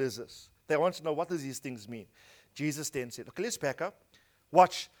parable is this. They want to know, what does these things mean? Jesus then said, okay, let's back up.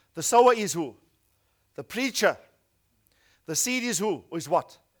 Watch. The sower is who? The preacher. The seed is who? Is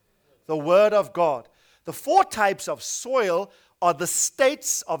what? The word of God. The 4 types of soil are the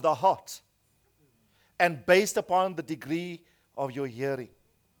states of the heart, and based upon the degree of your hearing.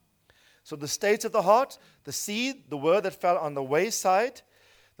 So the states of the heart, the seed, the word that fell on the wayside,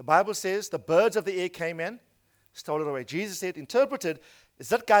 the Bible says the birds of the air came in, stole it away. Jesus said, interpreted, is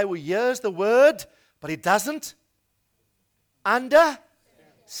that guy who hears the word, but he doesn't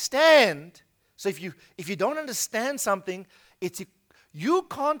understand. So if you don't understand something, you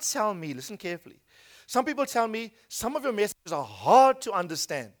can't tell me, listen carefully. Some people tell me, some of your messages are hard to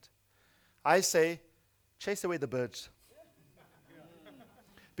understand. I say, chase away the birds.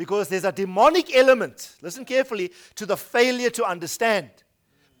 Because there's a demonic element, listen carefully, to the failure to understand.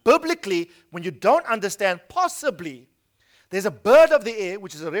 Biblically, when you don't understand, possibly, there's a bird of the air,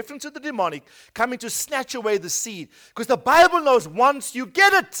 which is a reference to the demonic, coming to snatch away the seed. Because the Bible knows once you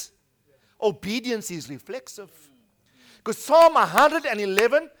get it, obedience is reflexive. Because Psalm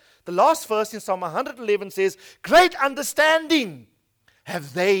 111, the last verse in Psalm 111 says, great understanding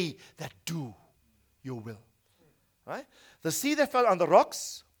have they that do your will. Right? The seed that fell on the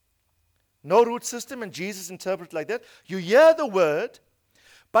rocks, no root system, and Jesus interpreted like that. You hear the word,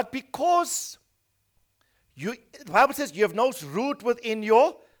 but because the Bible says you have no root within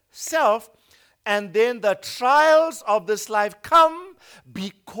yourself, and then the trials of this life come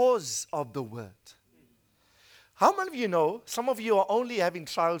because of the word. How many of you know, some of you are only having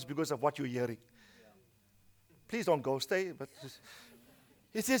trials because of what you're hearing? Please don't go, stay. But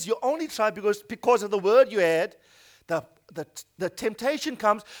it says you only try because of the word you had, the temptation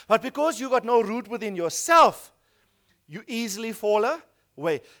comes, but because you got no root within yourself, you easily fall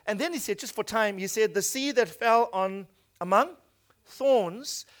away. And then he said, just for time, he said, the seed that fell among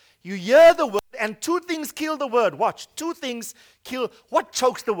thorns, you hear the word, and 2 things kill the word. Watch, 2 things kill. What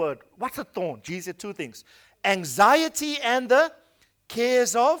chokes the word? What's a thorn? Jesus said 2 things. Anxiety and the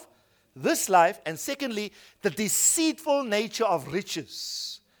cares of this life. And secondly, the deceitful nature of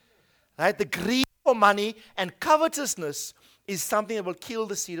riches. Right? The greed for for money and covetousness is something that will kill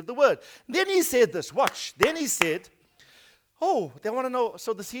the seed of the word. Then he said this, watch. Then he said, oh, they want to know,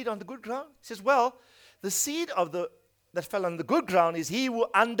 so the seed on the good ground? He says, well, the seed that fell on the good ground is he who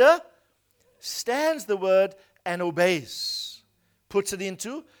understands the word and obeys, puts it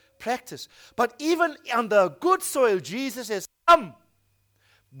into practice. But even on the good soil, Jesus says, some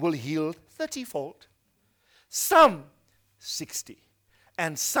will yield 30-fold, some 60,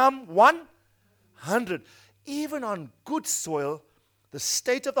 and some 100. Even on good soil, the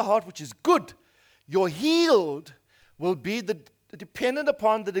state of the heart, which is good, your yield will be dependent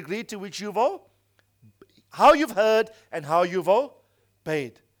upon the degree to which how you've heard and how you've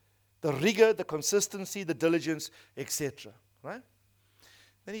obeyed. The rigor, the consistency, the diligence, etc. Right?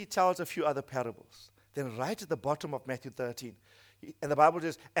 Then he tells a few other parables. Then right at the bottom of Matthew 13, and the Bible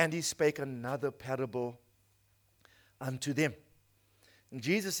says, and he spake another parable unto them. And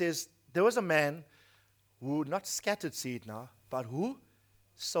Jesus says, there was a man who not scattered seed now, but who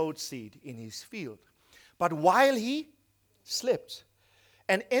sowed seed in his field. But while he slept,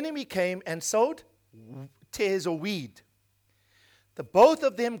 an enemy came and sowed tares or weed. The both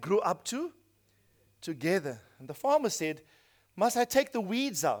of them grew up together. And the farmer said, must I take the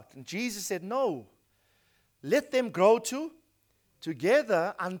weeds out? And Jesus said, no. Let them grow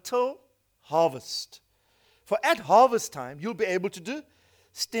together until harvest. For at harvest time, you'll be able to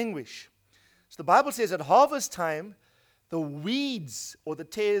distinguish. So the Bible says at harvest time, the weeds or the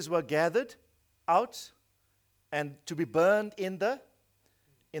tares were gathered out and to be burned in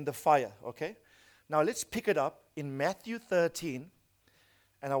the fire. Okay? Now let's pick it up in Matthew 13,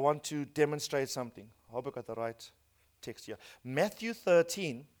 and I want to demonstrate something. I hope I got the right text here. Matthew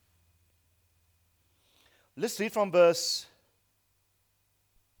 13. Let's read from verse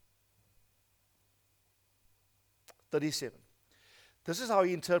 37. This is how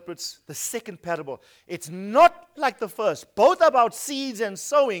he interprets the second parable. It's not like the first. Both about seeds and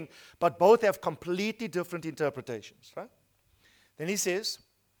sowing, but both have completely different interpretations. Right? Then he says,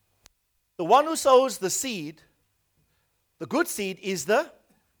 the one who sows the seed, the good seed, is the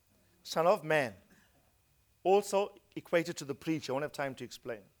Son of Man. Also equated to the preacher. I won't have time to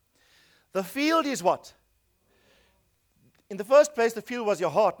explain. The field is what? In the first place, the field was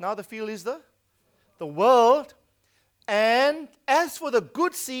your heart. Now the field is the world. And as for the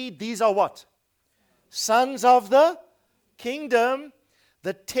good seed, these are what? Sons of the kingdom.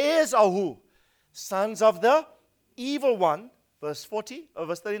 The tares are who? Sons of the evil one. Verse 40 or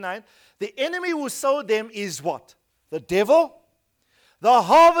verse 39. The enemy who sowed them is what? The devil. The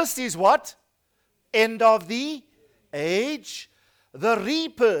harvest is what? End of the age. The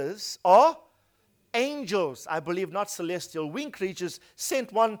reapers are angels, I believe, not celestial, winged creatures,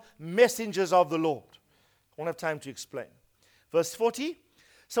 sent one messengers of the Lord. I won't have time to explain. Verse 40.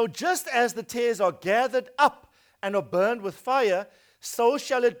 So just as the tares are gathered up and are burned with fire, so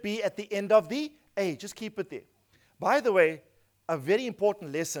shall it be at the end of the age. Just keep it there. By the way, a very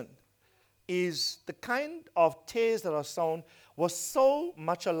important lesson is the kind of tares that are sown was so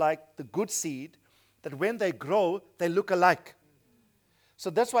much alike the good seed that when they grow, they look alike. So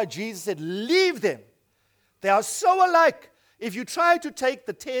that's why Jesus said, leave them. They are so alike. If you try to take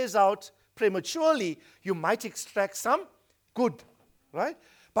the tares out prematurely, you might extract some good, right?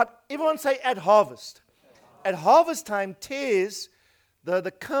 But everyone say at harvest. At harvest time, tares,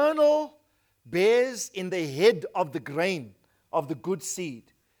 the kernel bears in the head of the grain of the good seed.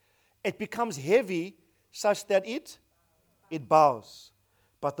 It becomes heavy such that it bows.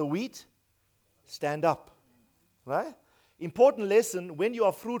 But the wheat stand up, right? Important lesson, when you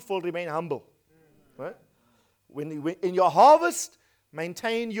are fruitful, remain humble, right? When in your harvest,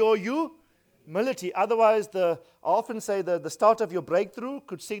 maintain your humility. Otherwise, I often say the start of your breakthrough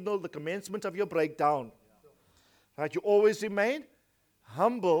could signal the commencement of your breakdown. Right? You always remain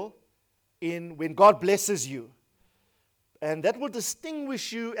humble when God blesses you. And that will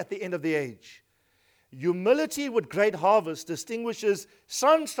distinguish you at the end of the age. Humility with great harvest distinguishes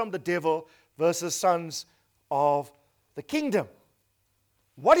sons from the devil versus sons of the kingdom.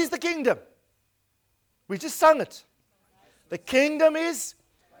 What is the kingdom? We just sung it. The kingdom is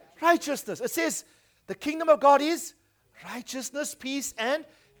righteousness. It says the kingdom of God is righteousness, peace, and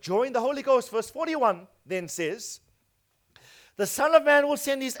joy in the Holy Ghost. Verse 41 then says, the Son of Man will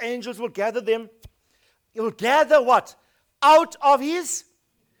send his angels, will gather them. He will gather what? Out of his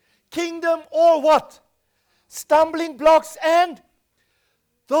kingdom, or what? Stumbling blocks and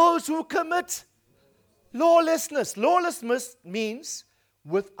those who commit lawlessness. Lawlessness means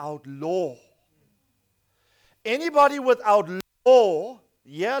without law. Anybody without law,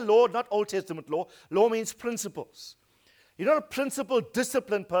 law, not Old Testament law. Law means principles. You're not a principled,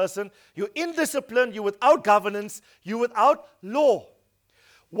 disciplined person. You're indisciplined. You're without governance. You're without law.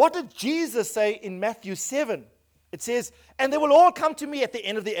 What did Jesus say in Matthew 7? It says, and they will all come to me at the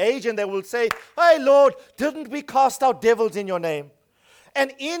end of the age, and they will say, hey, Lord, didn't we cast out devils in your name?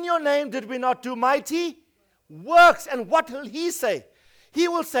 And in your name did we not do mighty works? And what will he say? He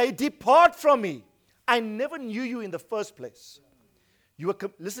will say, depart from me. I never knew you in the first place.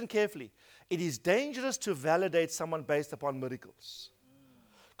 Listen carefully. It is dangerous to validate someone based upon miracles,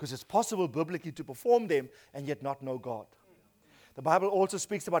 because it's possible biblically to perform them and yet not know God. The Bible also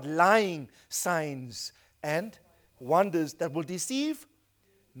speaks about lying signs and wonders that will deceive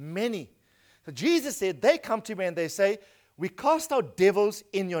many. So Jesus said, they come to me and they say, we cast out devils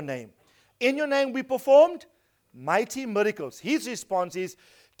in your name. In your name we performed mighty miracles. His response is,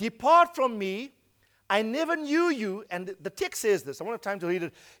 depart from me, I never knew you. And the text says this. I won't have time to read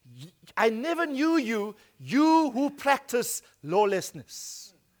it. I never knew you, you who practice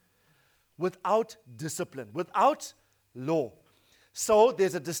lawlessness, without discipline, without law. So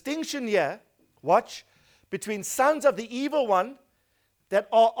there's a distinction here, watch, between sons of the evil one that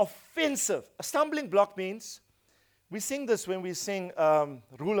are offensive. A stumbling block means, we sing this when we sing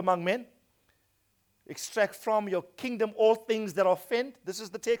Rule Among Men. Extract from your kingdom all things that offend. This is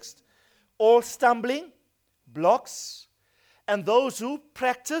the text. All stumbling blocks and those who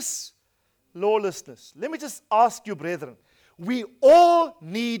practice lawlessness. Let me just ask you, brethren, we all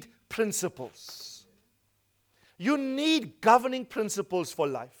need principles. You need governing principles for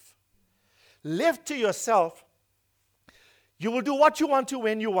life. Left to yourself, you will do what you want to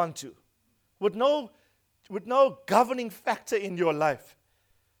when you want to, with no governing factor in your life.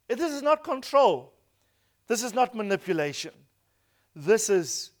 This is not control. This is not manipulation. This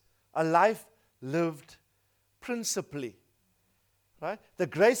is a life lived principally. Right? The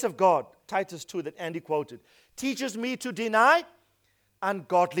grace of God, Titus 2 that Andy quoted, teaches me to deny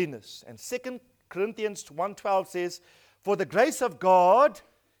ungodliness. And 2 Corinthians 1:12 says, for the grace of God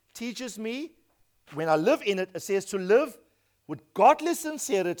teaches me, when I live in it, it says to live with godly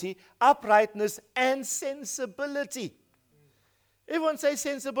sincerity, uprightness, and sensibility. Everyone say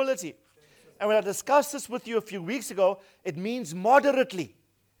sensibility. And when I discussed this with you a few weeks ago, it means moderately.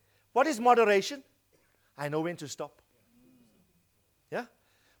 What is moderation? I know when to stop. Yeah?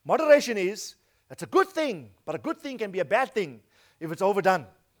 Moderation is, it's a good thing, but a good thing can be a bad thing if it's overdone.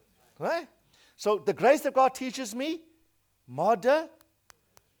 Right? So the grace of God teaches me moderation.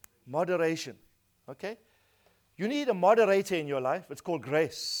 Okay? You need a moderator in your life. It's called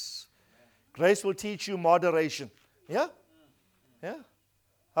grace. Grace will teach you moderation. Yeah? Yeah?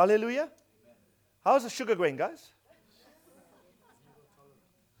 Hallelujah? How's the sugar going, guys?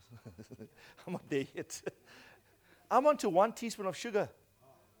 I'm not there yet. I'm on to 1 teaspoon of sugar.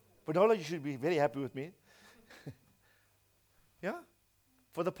 But all of you should be very happy with me. Yeah?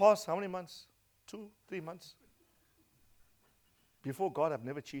 For the past, how many months? 2, 3 months? Before God, I've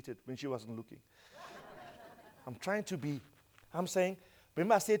never cheated when she wasn't looking. I'm saying,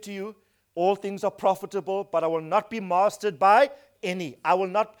 remember I said to you, all things are profitable, but I will not be mastered by any.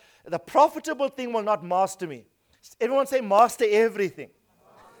 The profitable thing will not master me. Everyone say, master everything.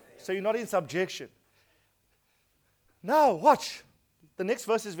 So you're not in subjection. Now, watch. The next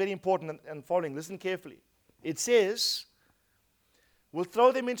verse is very important and following. Listen carefully. It says, we'll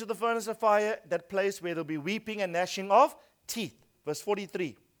throw them into the furnace of fire, that place where there'll be weeping and gnashing of teeth. Verse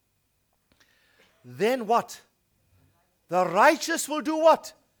 43. Then what? The righteous will do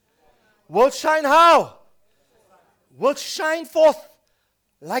what? Will shine how? Will shine forth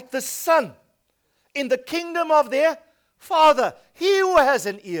like the sun in the kingdom of their Father. He who has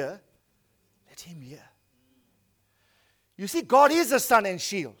an ear, let him hear. You see, God is a sun and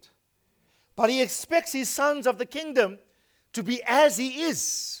shield, but He expects His sons of the kingdom to be as He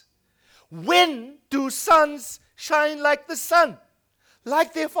is. When do sons shine like the sun,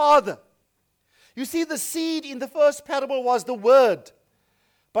 like their Father? You see, the seed in the first parable was the word,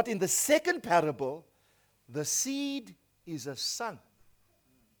 but in the second parable, the seed is a son.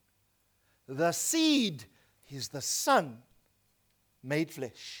 The seed is the Son made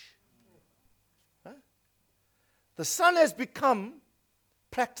flesh. Huh? The Son has become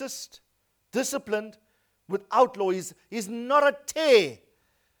practiced, disciplined, without law. He's not a tear.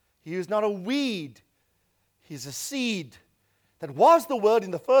 He is not a weed. He's a seed. That was the word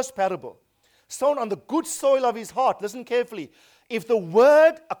in the first parable, sown on the good soil of his heart. Listen carefully. If the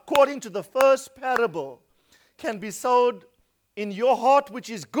word, according to the first parable, can be sowed in your heart, which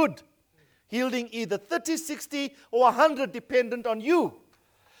is good, yielding either 30, 60, or 100, dependent on you,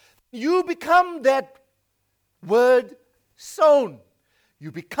 you become that word sown.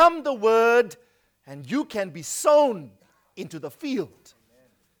 You become the word, and you can be sown into the field,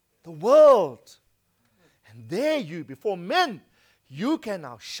 the world. And there you, before men, you can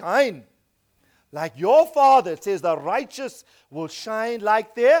now shine like your Father. It says the righteous will shine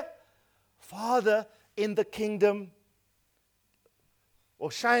like their Father in the kingdom,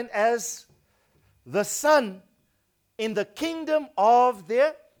 or shine as the Son in the kingdom of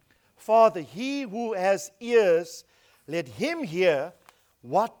their Father. He who has ears, let him hear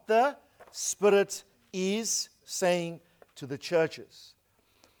what the Spirit is saying to the churches.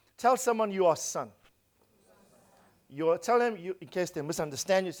 Tell someone you are son. Tell them, in case they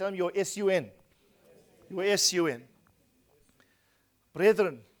misunderstand you, tell them you're S-U-N. You're S-U-N.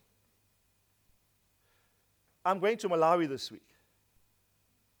 Brethren, I'm going to Malawi this week,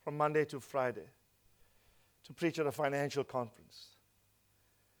 from Monday to Friday, to preach at a financial conference.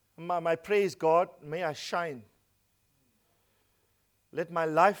 My praise God, may I shine. Let my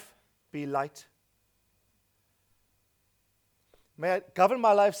life be light. May I govern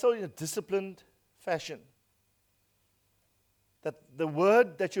my life so in a disciplined fashion that the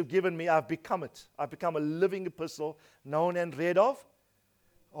word that you've given me, I've become it. I've become a living epistle, known and read of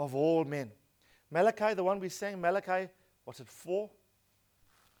all men. Malachi, the one we sang, Malachi, what's it, 4?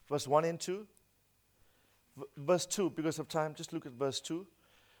 Verse 1 and 2. Verse 2, because of time, just look at verse 2.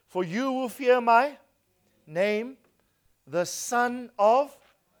 For you will fear my name, the Son of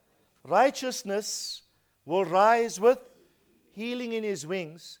Righteousness will rise with healing in his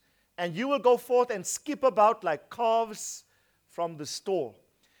wings, and you will go forth and skip about like calves from the stall.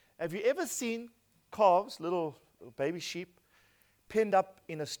 Have you ever seen calves, little baby sheep, pinned up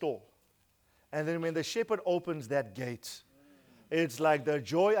in a stall? And then when the shepherd opens that gate, it's like the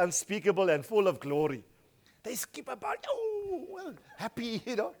joy unspeakable and full of glory. They skip about, oh, well, happy,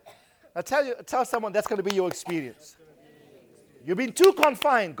 I tell someone that's going to be your experience. You've been too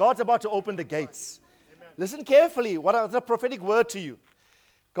confined. God's about to open the gates. Listen carefully. What is the prophetic word to you?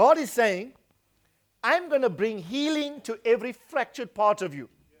 God is saying, I'm going to bring healing to every fractured part of you.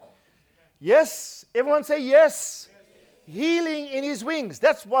 Yes. Everyone say yes. Healing in his wings.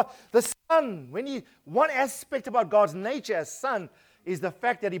 That's what the Son, one aspect about God's nature as Son is the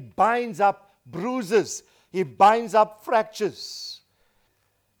fact that he binds up bruises. He binds up fractures.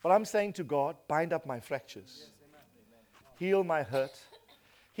 But I'm saying to God, bind up my fractures. Heal my hurt.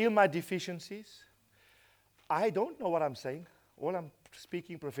 Heal my deficiencies. I don't know what I'm saying. All I'm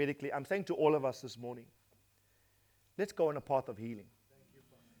speaking prophetically, I'm saying to all of us this morning, let's go on a path of healing.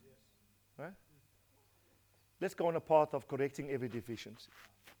 Right? Let's go on a path of correcting every deficiency.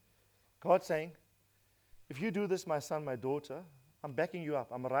 God's saying, if you do this, my son, my daughter, I'm backing you up.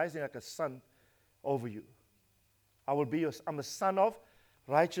 I'm rising like a son over you. I'm a son of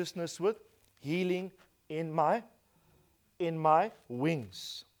righteousness with healing in my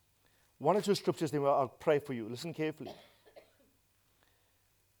wings. One or two scriptures, then I'll pray for you. Listen carefully.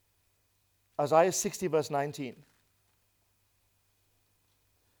 Isaiah 60 verse 19.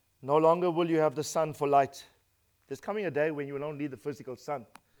 No longer will you have the sun for light. There's coming a day when you will not need the physical sun,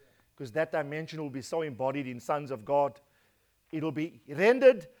 because that dimension will be so embodied in sons of God. It will be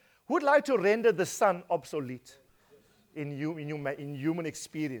rendered. Who would like to render the sun obsolete in human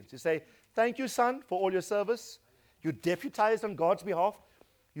experience? You say, thank you, son, for all your service. You deputized on God's behalf.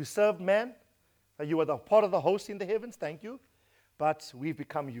 You served man. You were the part of the host in the heavens. Thank you. But we've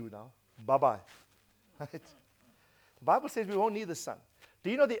become you now. Bye-bye. Right? The Bible says we won't need the sun. Do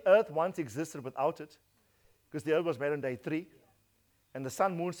you know the earth once existed without it? Because the earth was made on day 3. And the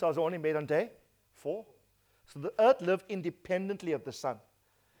sun, moon, stars were only made on day 4. So the earth lived independently of the sun.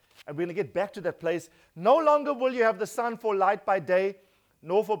 And we're going to get back to that place. No longer will you have the sun for light by day,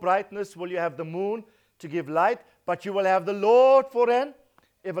 nor for brightness will you have the moon to give light, but you will have the Lord for an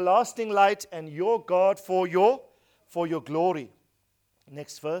everlasting light, and your God for your glory.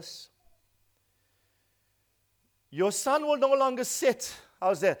 Next verse. Your sun will no longer set.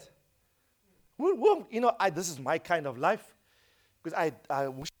 How's that? This is my kind of life. Because I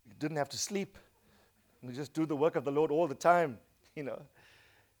wish I didn't have to sleep. And just do the work of the Lord all the time.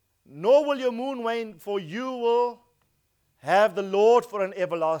 Nor will your moon wane, for you will have the Lord for an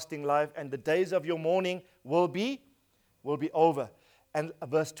everlasting life, and the days of your mourning will be over. And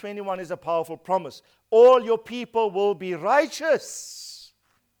verse 21 is a powerful promise. All your people will be righteous.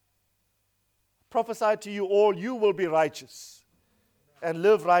 Prophesied to you all, you will be righteous and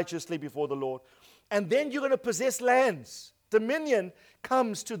live righteously before the Lord. And then you're going to possess lands. Dominion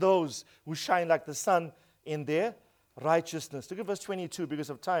comes to those who shine like the sun in their righteousness. Look at verse 22 because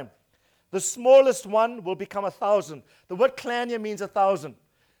of time. The smallest one will become 1,000. The word clan here means 1,000.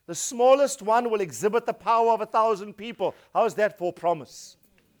 The smallest one will exhibit the power of 1,000 people. How is that for promise?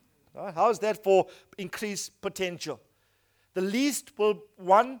 How is that for increased potential? The least will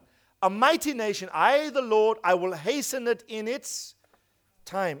one, a mighty nation. I, the Lord, I will hasten it in its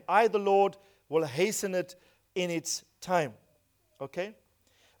time. I, the Lord, will hasten it in its time. Okay?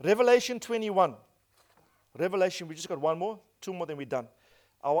 Revelation 21. Revelation, we just got one more, two more, then we're done.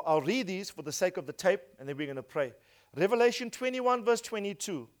 I'll read these for the sake of the tape, and then we're going to pray. Revelation 21, verse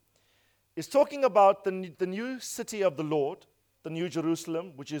 22 is talking about the new city of the Lord, the New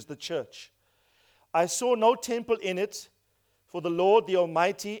Jerusalem, which is the church. I saw no temple in it, for the Lord, the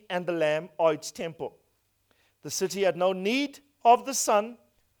Almighty, and the Lamb are its temple. The city had no need of the sun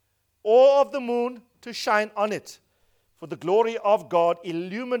or of the moon to shine on it, for the glory of God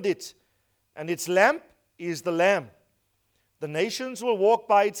illumined it, and its lamp is the Lamb. The nations will walk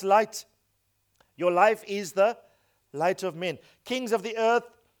by its light. Your life is the light of men. Kings of the earth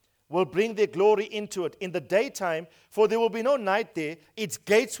will bring their glory into it in the daytime, for there will be no night there. Its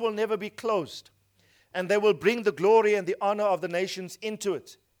gates will never be closed. And they will bring the glory and the honor of the nations into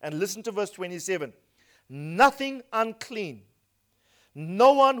it. And listen to verse 27. Nothing unclean,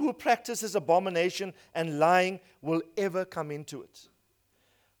 no one who practices abomination and lying will ever come into it.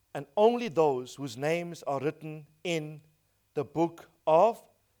 And only those whose names are written in the book of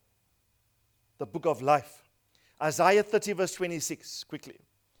life. Isaiah 30 verse 26, quickly.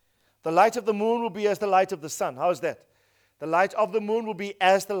 The light of the moon will be as the light of the sun. How is that? The light of the moon will be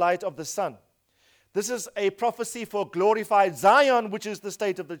as the light of the sun. This is a prophecy for glorified Zion, which is the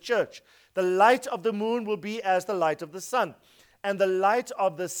state of the church. The light of the moon will be as the light of the sun. And the light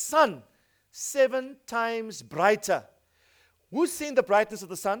of the sun, 7 times brighter. Who's seen the brightness of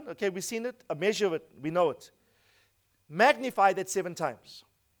the sun? Okay, we've seen it, a measure of it, we know it. Magnify that 7 times.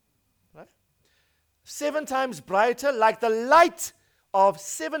 Right? 7 times brighter, like the light of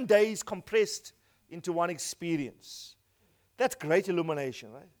 7 days compressed into one experience. That's great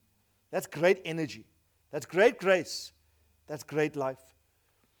illumination, right? That's great energy. That's great grace. That's great life.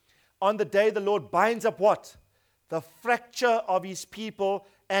 On the day the Lord binds up what? The fracture of his people,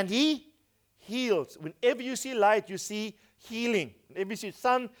 and he heals. Whenever you see light, you see healing. Whenever you see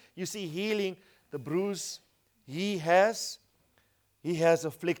sun, you see healing. The bruise he has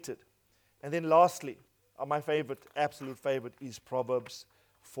afflicted. And then lastly, my favorite, absolute favorite, is Proverbs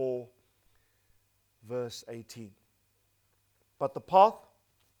 4, verse 18. But the path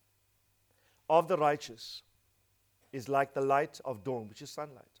of the righteous is like the light of dawn, which is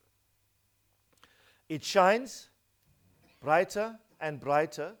sunlight. It shines brighter and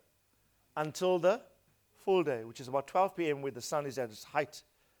brighter until the full day, which is about 12 p.m., where the sun is at its height,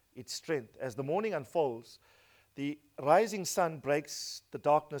 its strength. As the morning unfolds, the rising sun breaks the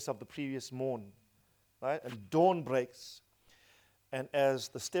darkness of the previous morn, right? And dawn breaks. And as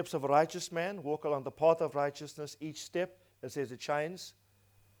the steps of a righteous man walk along the path of righteousness, each step, it says, it shines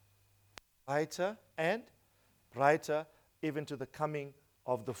brighter and brighter, even to the coming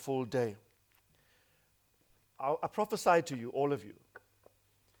of the full day. I prophesy to you, all of you,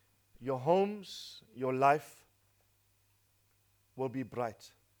 your homes, your life will be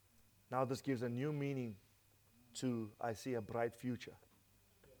bright. Now this gives a new meaning to, I see a bright future.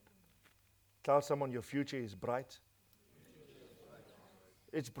 Tell someone your future is bright.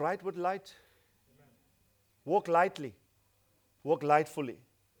 It's bright with light. Walk lightly. Walk lightfully.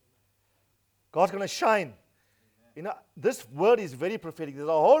 God's going to shine. You know, this word is very prophetic. There's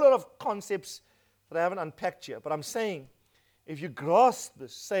a whole lot of concepts that I haven't unpacked here. But I'm saying, if you grasp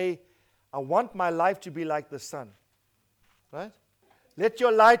this, say, I want my life to be like the sun. Right? Let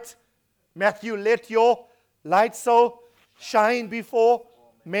your light, Matthew, let your light so shine before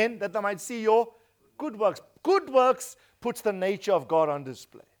men that they might see your good works. Good works puts the nature of God on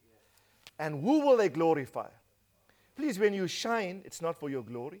display. And who will they glorify? Please, when you shine, it's not for your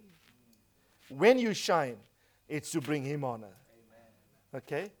glory. When you shine, it's to bring him honor.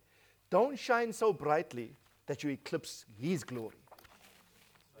 Okay? Don't shine so brightly that you eclipse his glory.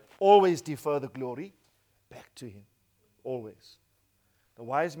 Always defer the glory back to him. Always. The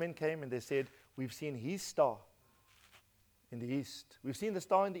wise men came and they said, we've seen his star in the east. We've seen the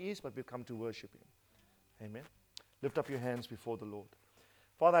star in the east, but we've come to worship him. Amen. Lift up your hands before the Lord.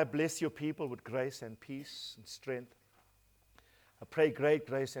 Father, I bless your people with grace and peace and strength. I pray great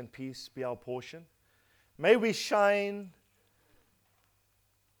grace and peace be our portion. May we shine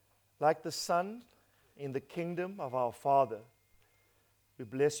like the sun in the kingdom of our Father. We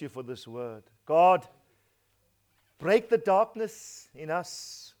bless you for this word. God, break the darkness in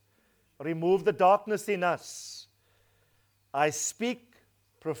us. Remove the darkness in us. I speak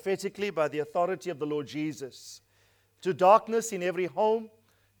prophetically by the authority of the Lord Jesus to darkness in every home,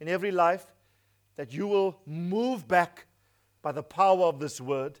 in every life, that you will move back by the power of this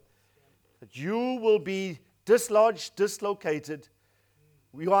word, that you will be dislodged, dislocated.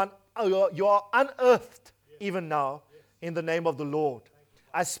 You are unearthed even now in the name of the Lord.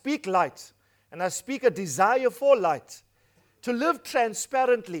 I speak light, and I speak a desire for light, to live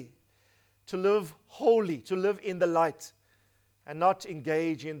transparently, to live holy, to live in the light, and not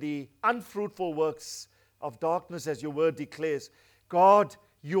engage in the unfruitful works of darkness, as your word declares. God,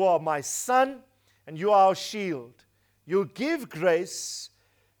 you are my son, and you are our shield. You give grace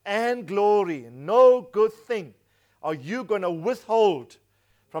and glory. No good thing are you going to withhold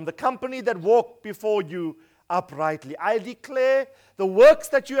from the company that walk before you uprightly. I declare the works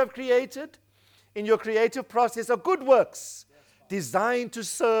that you have created in your creative process are good works, designed to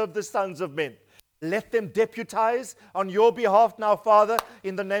serve the sons of men. Let them deputize on your behalf now, Father,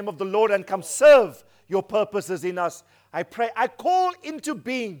 in the name of the Lord, and come serve your purposes in us. I pray, I call into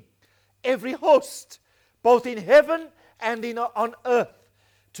being every host, both in heaven and on earth,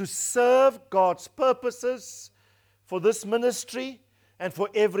 to serve God's purposes for this ministry and for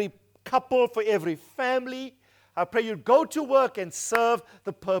every couple, for every family. I pray you go to work and serve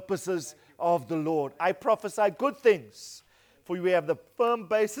the purposes of the Lord. I prophesy good things, for we have the firm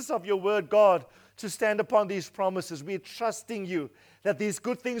basis of your word, God, to stand upon these promises. We're trusting you that these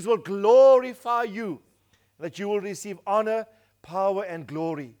good things will glorify you, that you will receive honor, power, and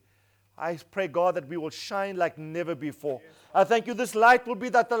glory. I pray, God, that we will shine like never before. I thank you this light will be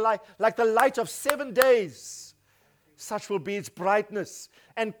like the light of 7 days. Such will be its brightness.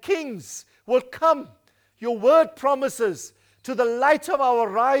 And kings will come. Your word promises to the light of our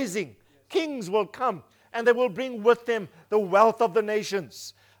rising. Kings will come, and they will bring with them the wealth of the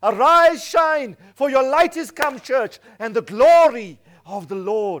nations. Arise, shine, for your light is come, church, and the glory of the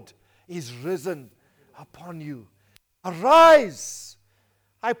Lord is risen upon you. Arise.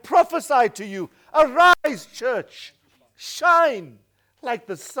 I prophesy to you. Arise, church. Shine like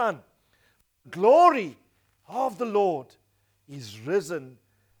the sun. Glory of the Lord is risen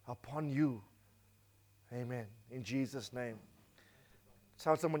upon you. Amen. In Jesus' name.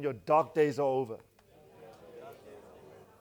 Tell someone your dark days are over.